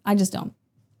big house. I just don't.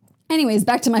 Anyways,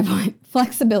 back to my point,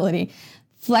 flexibility.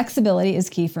 Flexibility is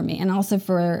key for me and also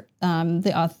for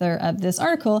the author of this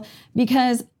article,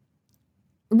 because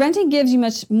renting gives you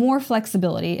much more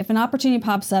flexibility. If an opportunity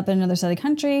pops up in another side of the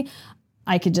country,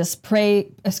 I could just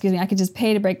pay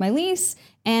to break my lease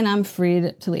and I'm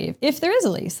free to leave. If there is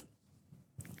a lease,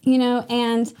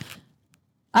 and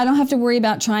I don't have to worry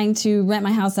about trying to rent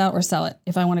my house out or sell it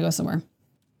if I want to go somewhere.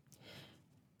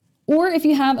 Or if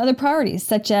you have other priorities,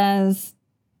 such as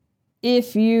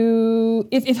if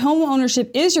home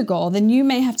ownership is your goal, then you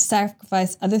may have to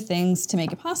sacrifice other things to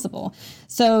make it possible.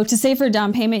 So to save for a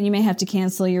down payment, you may have to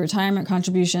cancel your retirement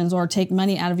contributions or take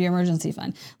money out of your emergency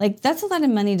fund. Like, that's a lot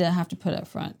of money to have to put up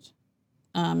front.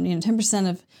 10%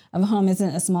 of a home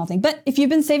isn't a small thing. But if you've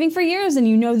been saving for years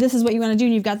and this is what you want to do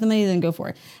and you've got the money, then go for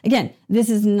it. Again, this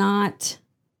is not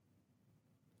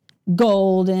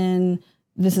gold and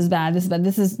this is bad, this is bad.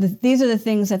 These are the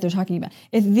things that they're talking about.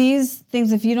 If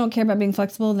you don't care about being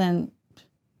flexible, then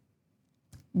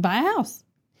buy a house.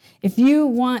 If you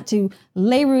want to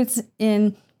lay roots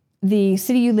in the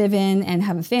city you live in and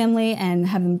have a family and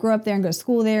have them grow up there and go to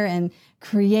school there and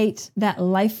create that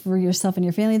life for yourself and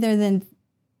your family there, then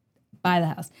buy the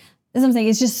house. That's what I'm saying.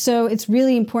 It's just it's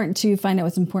really important to find out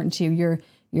what's important to you. Do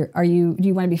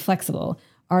you want to be flexible?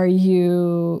 Are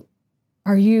you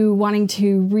wanting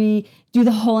to redo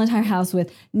the whole entire house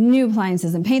with new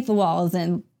appliances and paint the walls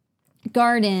and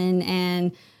garden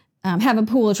and have a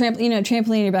pool,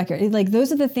 trampoline in your backyard? Like,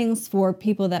 those are the things for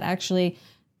people that actually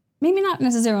maybe not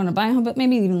necessarily want to buy a home, but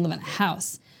maybe even live in a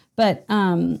house. But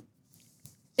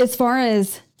as far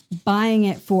as buying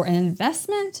it for an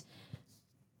investment,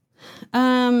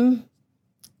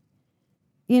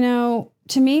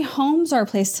 to me, homes are a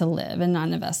place to live and not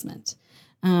an investment.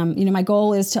 My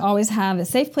goal is to always have a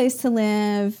safe place to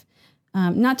live,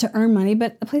 not to earn money,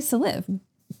 but a place to live. And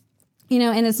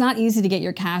it's not easy to get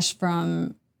your cash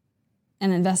from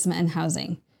an investment in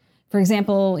housing. For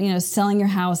example, selling your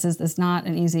house is not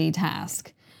an easy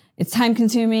task. It's time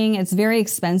consuming. It's very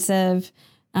expensive,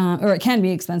 or it can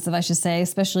be expensive, I should say,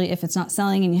 especially if it's not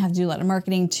selling and you have to do a lot of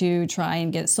marketing to try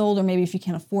and get it sold, or maybe if you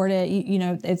can't afford it,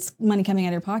 it's money coming out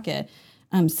of your pocket,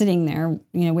 sitting there,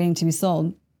 waiting to be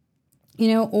sold.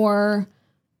 Or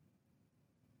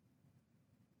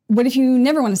what if you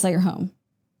never want to sell your home?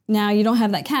 Now you don't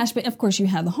have that cash, but of course you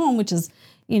have the home, which is,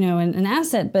 an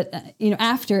asset, but,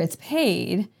 after it's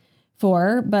paid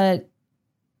for, but,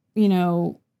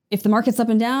 if the market's up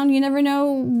and down, you never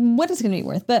know what it's going to be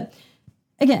worth. But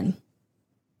again,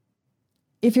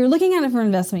 if you're looking at it for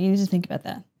investment, you need to think about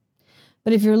that.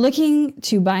 But if you're looking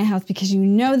to buy a house because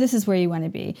this is where you want to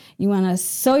be, you want to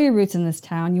sow your roots in this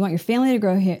town, you want your family to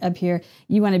grow up here,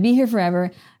 you want to be here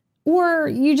forever, or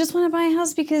you just want to buy a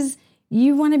house because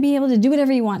you want to be able to do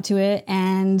whatever you want to it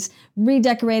and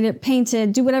redecorate it, paint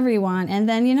it, do whatever you want. And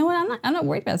then, I'm not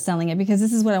worried about selling it because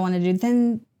this is what I want to do.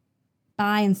 Then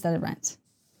buy instead of rent.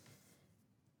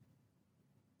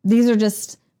 These are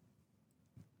just,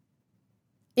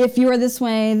 if you're this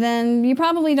way, then you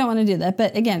probably don't want to do that.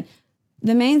 But again,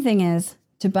 the main thing is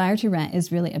to buy or to rent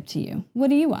is really up to you. What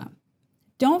do you want?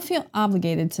 Don't feel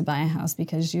obligated to buy a house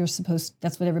because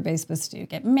that's what everybody's supposed to do.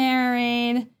 Get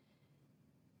married,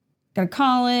 go to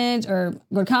college,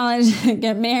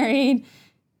 get married,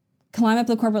 climb up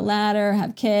the corporate ladder,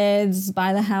 have kids,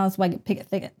 buy the house,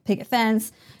 picket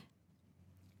fence.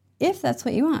 If that's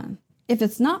what you want. If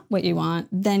it's not what you want,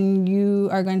 then you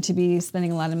are going to be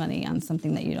spending a lot of money on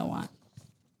something that you don't want.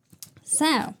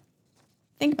 So,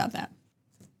 think about that.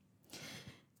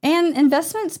 And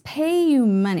investments pay you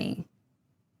money.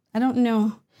 I don't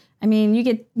know. I mean, you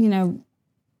get,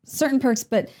 certain perks,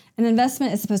 but an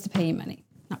investment is supposed to pay you money,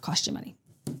 not cost you money,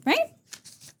 right?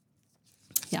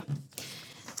 Yeah.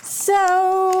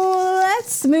 So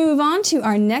let's move on to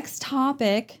our next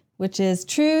topic, which is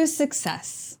true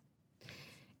success.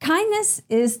 Kindness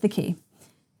is the key.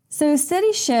 So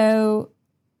studies show,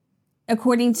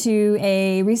 according to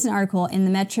a recent article in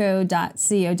the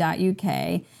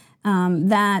metro.co.uk,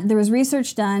 that there was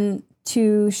research done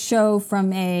to show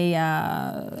from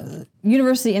a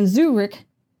university in Zurich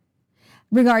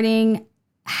regarding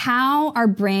how our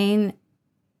brain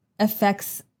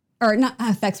affects, or not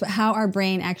affects, but how our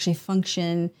brain actually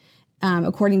function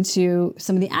according to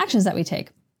some of the actions that we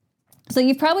take. So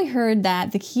you've probably heard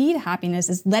that the key to happiness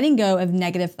is letting go of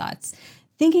negative thoughts,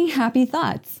 thinking happy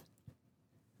thoughts.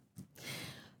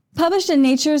 Published in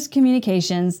Nature's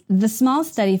Communications, the small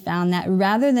study found that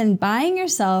rather than buying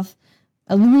yourself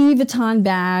a Louis Vuitton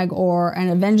bag or an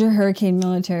Avenger Hurricane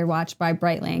military watch by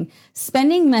Breitling,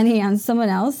 spending money on someone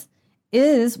else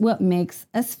is what makes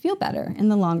us feel better in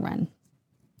the long run.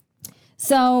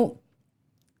 So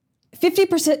 50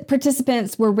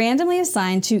 participants were randomly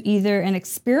assigned to either an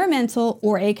experimental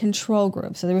or a control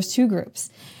group. So there was two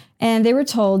groups. And they were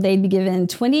told they'd be given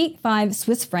 25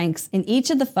 Swiss francs in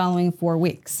each of the following 4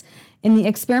 weeks. In the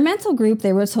experimental group,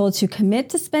 they were told to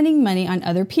commit to spending money on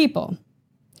other people,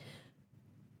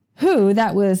 who,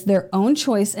 that was their own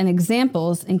choice, and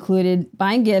examples included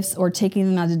buying gifts or taking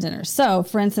them out to dinner. So,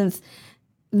 for instance,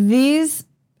 these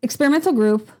experimental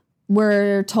group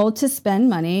were told to spend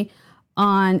money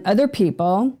on other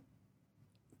people,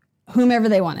 whomever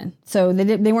they wanted. So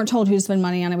they weren't told who to spend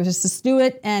money on. It was just do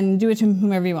it and do it to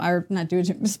whomever you want, or not do it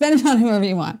to, spend it on whoever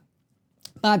you want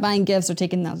by buying gifts or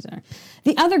taking them out to dinner.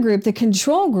 The other group, the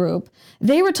control group,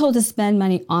 they were told to spend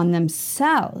money on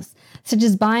themselves, such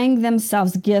as buying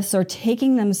themselves gifts or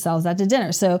taking themselves out to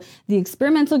dinner. So the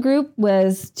experimental group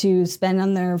was to spend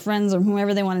on their friends or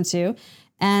whomever they wanted to,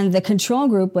 and the control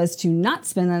group was to not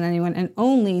spend on anyone and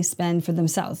only spend for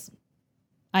themselves.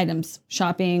 Items,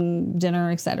 shopping, dinner,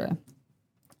 etc.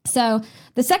 So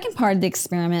the second part of the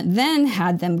experiment then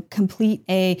had them complete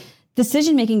a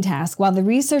decision-making task while the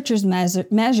researchers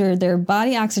measured their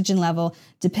body oxygen level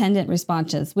dependent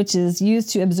responses, which is used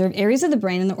to observe areas of the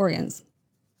brain and the organs.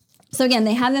 So again,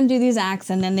 they had them do these acts,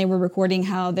 and then they were recording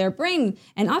how their brain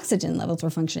and oxygen levels were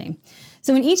functioning.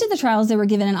 So in each of the trials, they were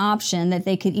given an option that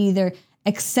they could either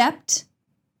accept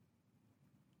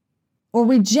or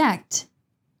reject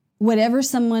whatever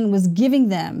someone was giving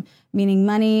them, meaning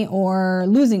money or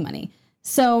losing money.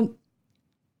 So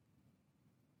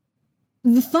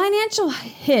the financial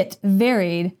hit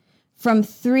varied from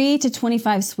 3 to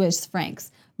 25 Swiss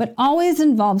francs, but always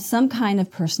involved some kind of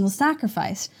personal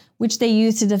sacrifice, which they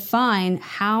used to define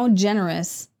how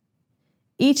generous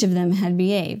each of them had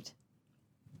behaved.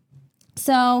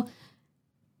 So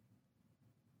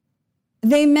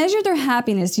they measured their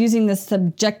happiness using the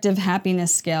subjective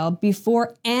happiness scale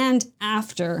before and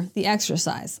after the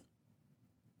exercise.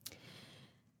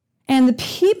 And the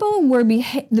people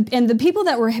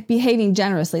that were behaving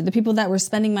generously, the people that were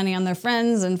spending money on their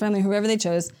friends and family, whoever they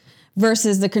chose,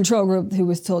 versus the control group who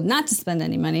was told not to spend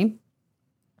any money,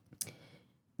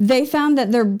 they found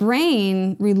that their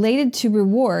brain related to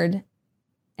reward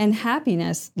and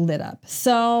happiness lit up.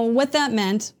 So what that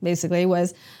meant basically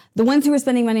was the ones who were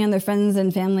spending money on their friends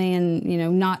and family and,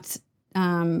 not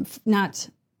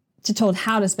told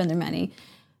how to spend their money,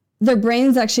 their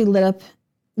brains actually lit up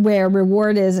where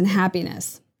reward is and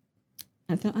happiness.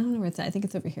 I don't know where it's at. I think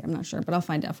it's over here. I'm not sure, but I'll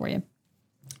find out for you.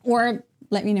 Or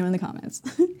let me know in the comments.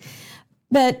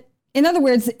 But in other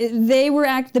words, when they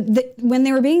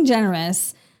were being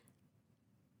generous,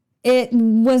 it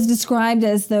was described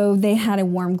as though they had a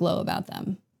warm glow about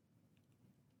them.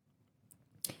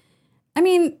 I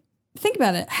mean, think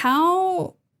about it.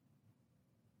 How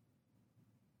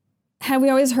have we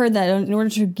always heard that in order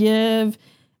to give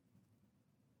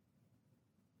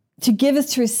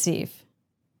is to receive.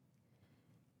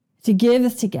 To give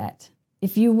is to get.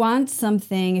 If you want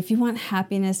something, if you want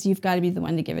happiness, you've got to be the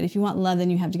one to give it. If you want love, then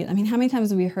you have to get it. I mean, how many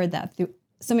times have we heard that through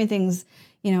so many things,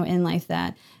 in life,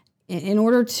 that in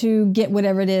order to get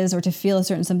whatever it is or to feel a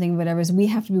certain something, whatever it is, we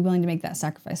have to be willing to make that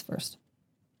sacrifice first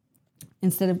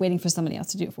instead of waiting for somebody else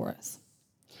to do it for us.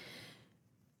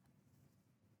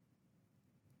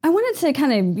 I wanted to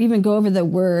kind of even go over the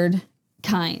word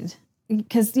kind,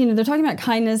 because, they're talking about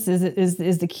kindness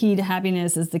is the key to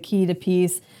happiness, is the key to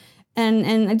peace.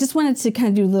 And I just wanted to kind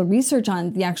of do a little research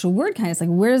on the actual word kindness. Like,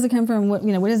 where does it come from? What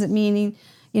does it mean?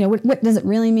 What does it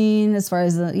really mean as far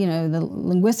as the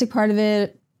linguistic part of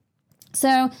it?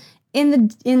 So in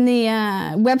the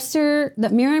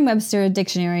Merriam-Webster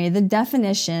dictionary, the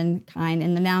definition kind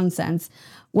in the noun sense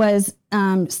was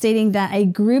stating that a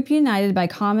group united by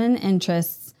common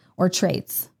interests or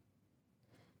traits.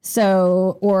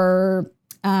 So, or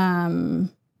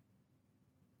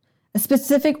a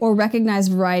specific or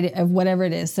recognized variety of whatever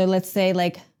it is. So let's say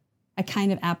like a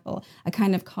kind of apple, a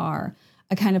kind of car,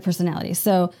 a kind of personality.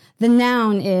 So the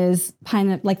noun is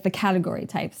kind of like the category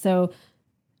type. So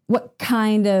what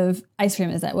kind of ice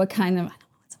cream is that? What kind of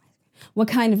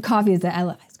coffee is that? I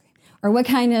love ice cream. Or what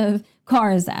kind of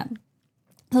car is that?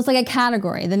 So it's like a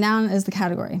category. The noun is the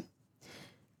category.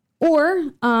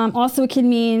 Or also it can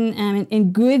mean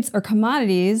in goods or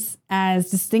commodities as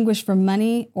distinguished from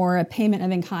money or a payment of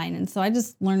in kind. And so I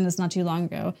just learned this not too long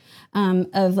ago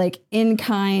of like in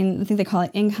kind, I think they call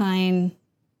it in kind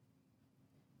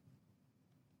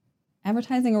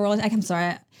advertising or royalty. I'm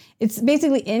sorry. It's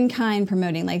basically in kind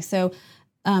promoting. Like, so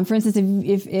for instance,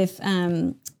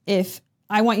 if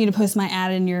I want you to post my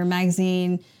ad in your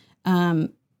magazine, I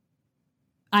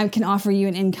can offer you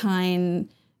an in kind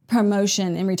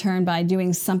promotion in return by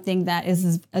doing something that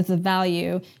is as a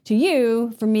value to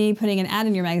you for me putting an ad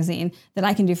in your magazine that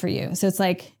I can do for you. So it's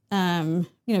like,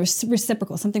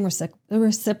 reciprocal, something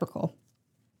reciprocal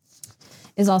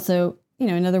is also,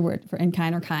 another word for in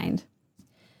kind or kind.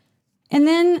 And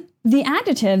then the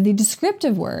adjective, the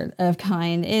descriptive word of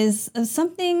kind is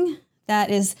something that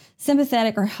is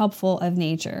sympathetic or helpful of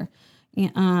nature.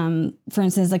 For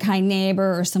instance, a kind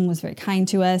neighbor or someone who's very kind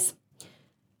to us.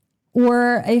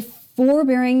 Or a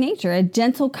forbearing nature, a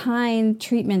gentle, kind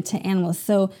treatment to animals.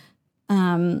 So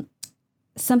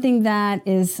something that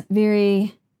is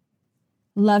very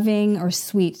loving or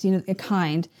sweet,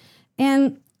 kind.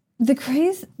 And the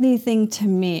crazy thing to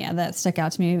me that stuck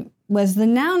out to me was the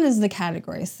noun is the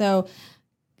category. So,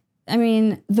 I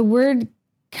mean, the word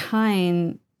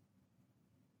kind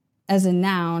as a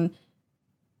noun,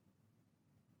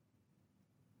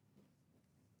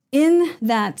 in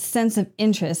that sense of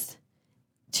interest,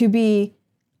 to be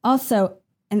also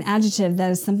an adjective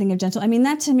that is something of gentle. I mean,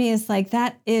 that to me is like,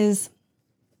 that is,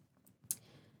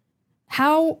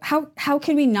 how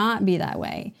can we not be that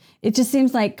way? It just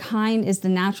seems like kind is the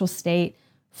natural state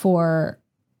for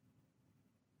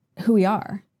who we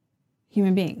are,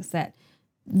 human beings, that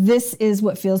this is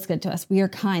what feels good to us. We are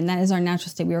kind. That is our natural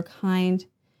state. We are kind.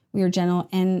 We are gentle.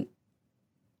 And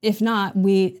if not,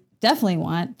 we definitely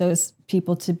want those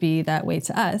people to be that way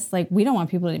to us. Like, we don't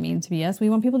want people to be mean to be us. We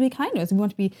want people to be kind to us. We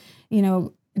want to be,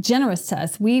 generous to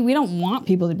us. We don't want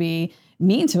people to be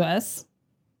mean to us.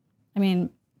 I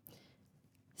mean,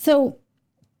 so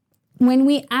when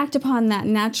we act upon that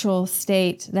natural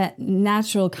state, that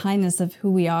natural kindness of who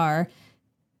we are,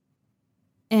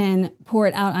 and pour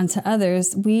it out onto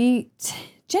others, we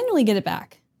generally get it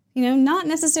back. Not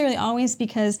necessarily always,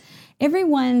 because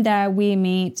everyone that we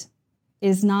meet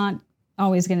is not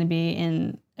always going to be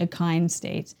in a kind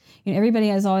state.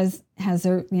 Everybody always has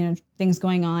their, things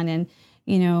going on, and,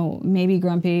 maybe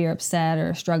grumpy or upset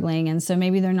or struggling. And so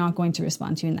maybe they're not going to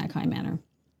respond to you in that kind manner.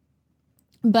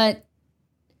 But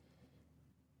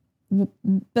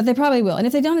they probably will. And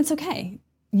if they don't, it's okay.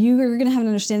 You are going to have to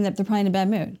understand that they're probably in a bad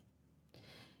mood.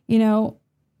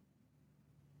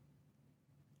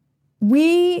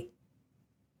 We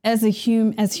as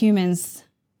humans,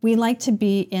 we like to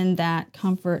be in that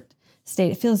comfort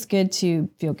state. It feels good to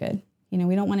feel good.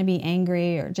 We don't want to be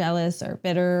angry or jealous or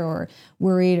bitter or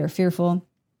worried or fearful.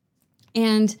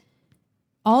 And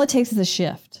all it takes is a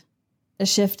shift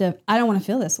of, I don't want to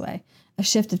feel this way. A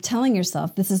shift of telling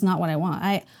yourself, this is not what I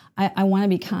want. I want to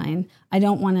be kind. I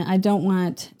don't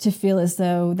want to feel as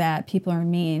though that people are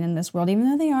mean in this world, even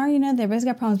though they are. Everybody's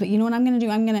got problems. But you know what I'm going to do?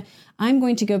 I'm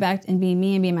going to go back and be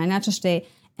me and be in my natural state,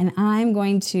 and I'm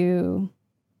going to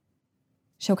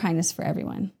show kindness for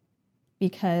everyone,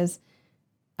 because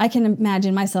I can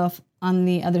imagine myself on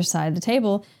the other side of the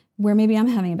table where maybe I'm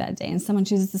having a bad day and someone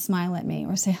chooses to smile at me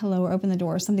or say hello or open the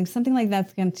door or something like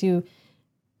that's going to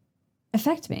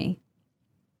affect me.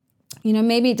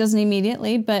 Maybe it doesn't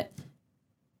immediately, but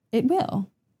it will.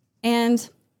 And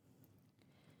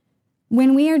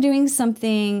when we are doing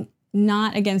something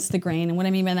not against the grain, and what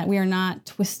I mean by that, we are not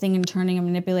twisting and turning and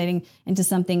manipulating into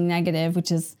something negative,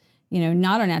 which is,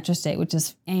 not our natural state, which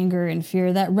is anger and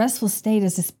fear. That restful state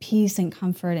is this peace and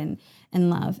comfort and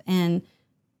love. And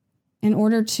in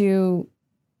order to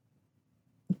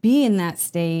be in that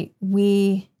state,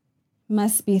 we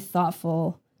must be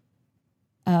thoughtful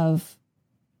of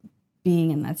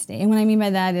being in that state. And what I mean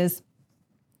by that is,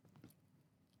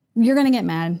 you're going to get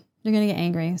mad. You're going to get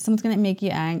angry. Someone's going to make you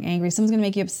angry. Someone's going to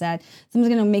make you upset.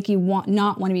 Someone's going to make you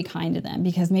not want to be kind to them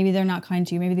because maybe they're not kind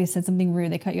to you. Maybe they said something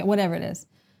rude. They cut you, whatever it is.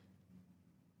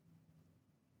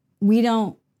 We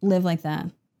don't live like that.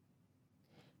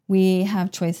 We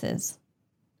have choices.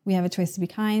 We have a choice to be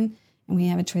kind, and we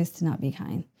have a choice to not be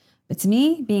kind. But to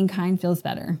me, being kind feels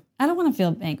better. I don't want to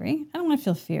feel angry. I don't want to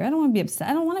feel fear. I don't want to be upset.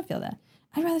 I don't want to feel that.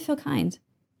 I'd rather feel kind.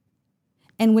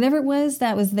 And whatever it was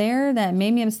that was there that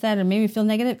made me upset or made me feel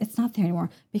negative, it's not there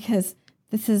anymore, because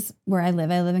this is where I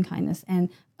live. I live in kindness, and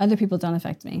other people don't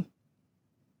affect me.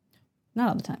 Not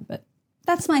all the time, but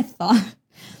that's my thought.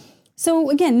 So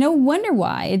again, no wonder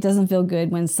why it doesn't feel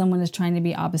good when someone is trying to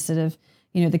be opposite of,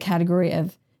 the category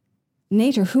of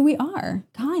nature, who we are,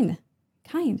 kind.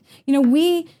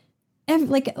 We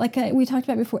talked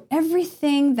about before,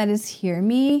 everything that is here,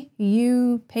 me,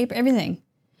 you, paper, everything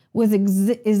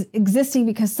is existing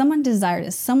because someone desired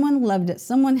it, someone loved it,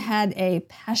 someone had a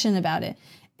passion about it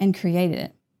and created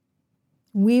it.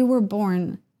 We were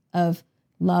born of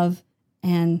love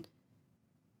and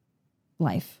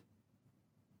life.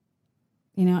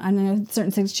 I know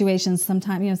certain situations,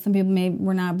 sometimes, some people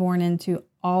were not born into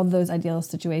all those ideal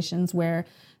situations where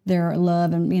there are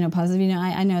love and, positive,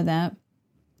 I know that.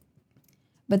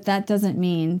 But that doesn't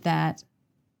mean that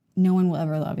no one will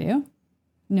ever love you.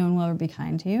 No one will ever be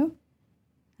kind to you.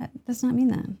 That does not mean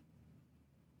that.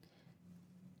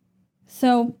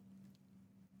 So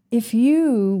if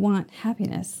you want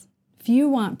happiness, if you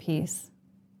want peace,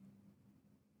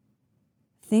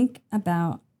 think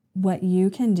about what you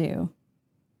can do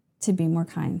to be more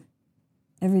kind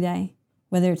every day,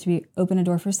 whether it's to be open a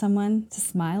door for someone, to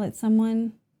smile at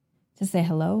someone, to say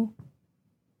hello,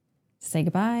 to say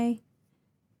goodbye,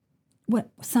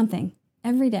 something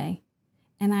every day.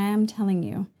 And I am telling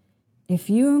you, if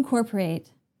you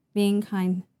incorporate being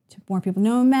kind to more people,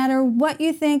 no matter what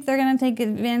you think they're going to take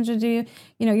advantage of you,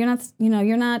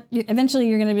 eventually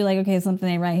you're going to be like, okay, something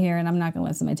ain't right here, and I'm not going to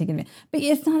let somebody take advantage. But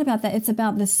it's not about that. It's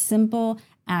about the simple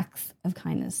acts of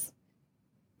kindness.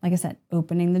 Like I said,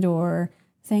 opening the door,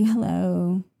 saying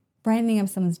hello, brightening up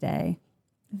someone's day,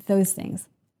 those things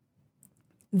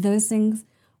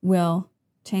will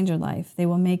change your life. They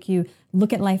will make you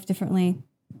look at life differently,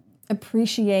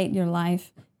 appreciate your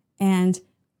life, and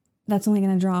that's only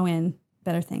going to draw in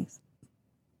better things.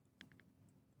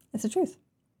 It's the truth.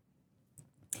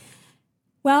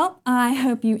 Well, I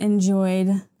hope you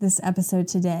enjoyed this episode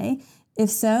today. If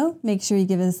so, make sure you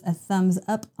give us a thumbs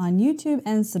up on YouTube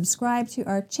and subscribe to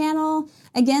our channel.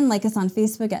 Again, like us on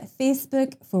Facebook at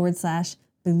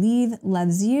Facebook.com/Believe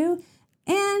Loves You.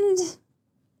 And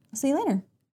I'll see you later.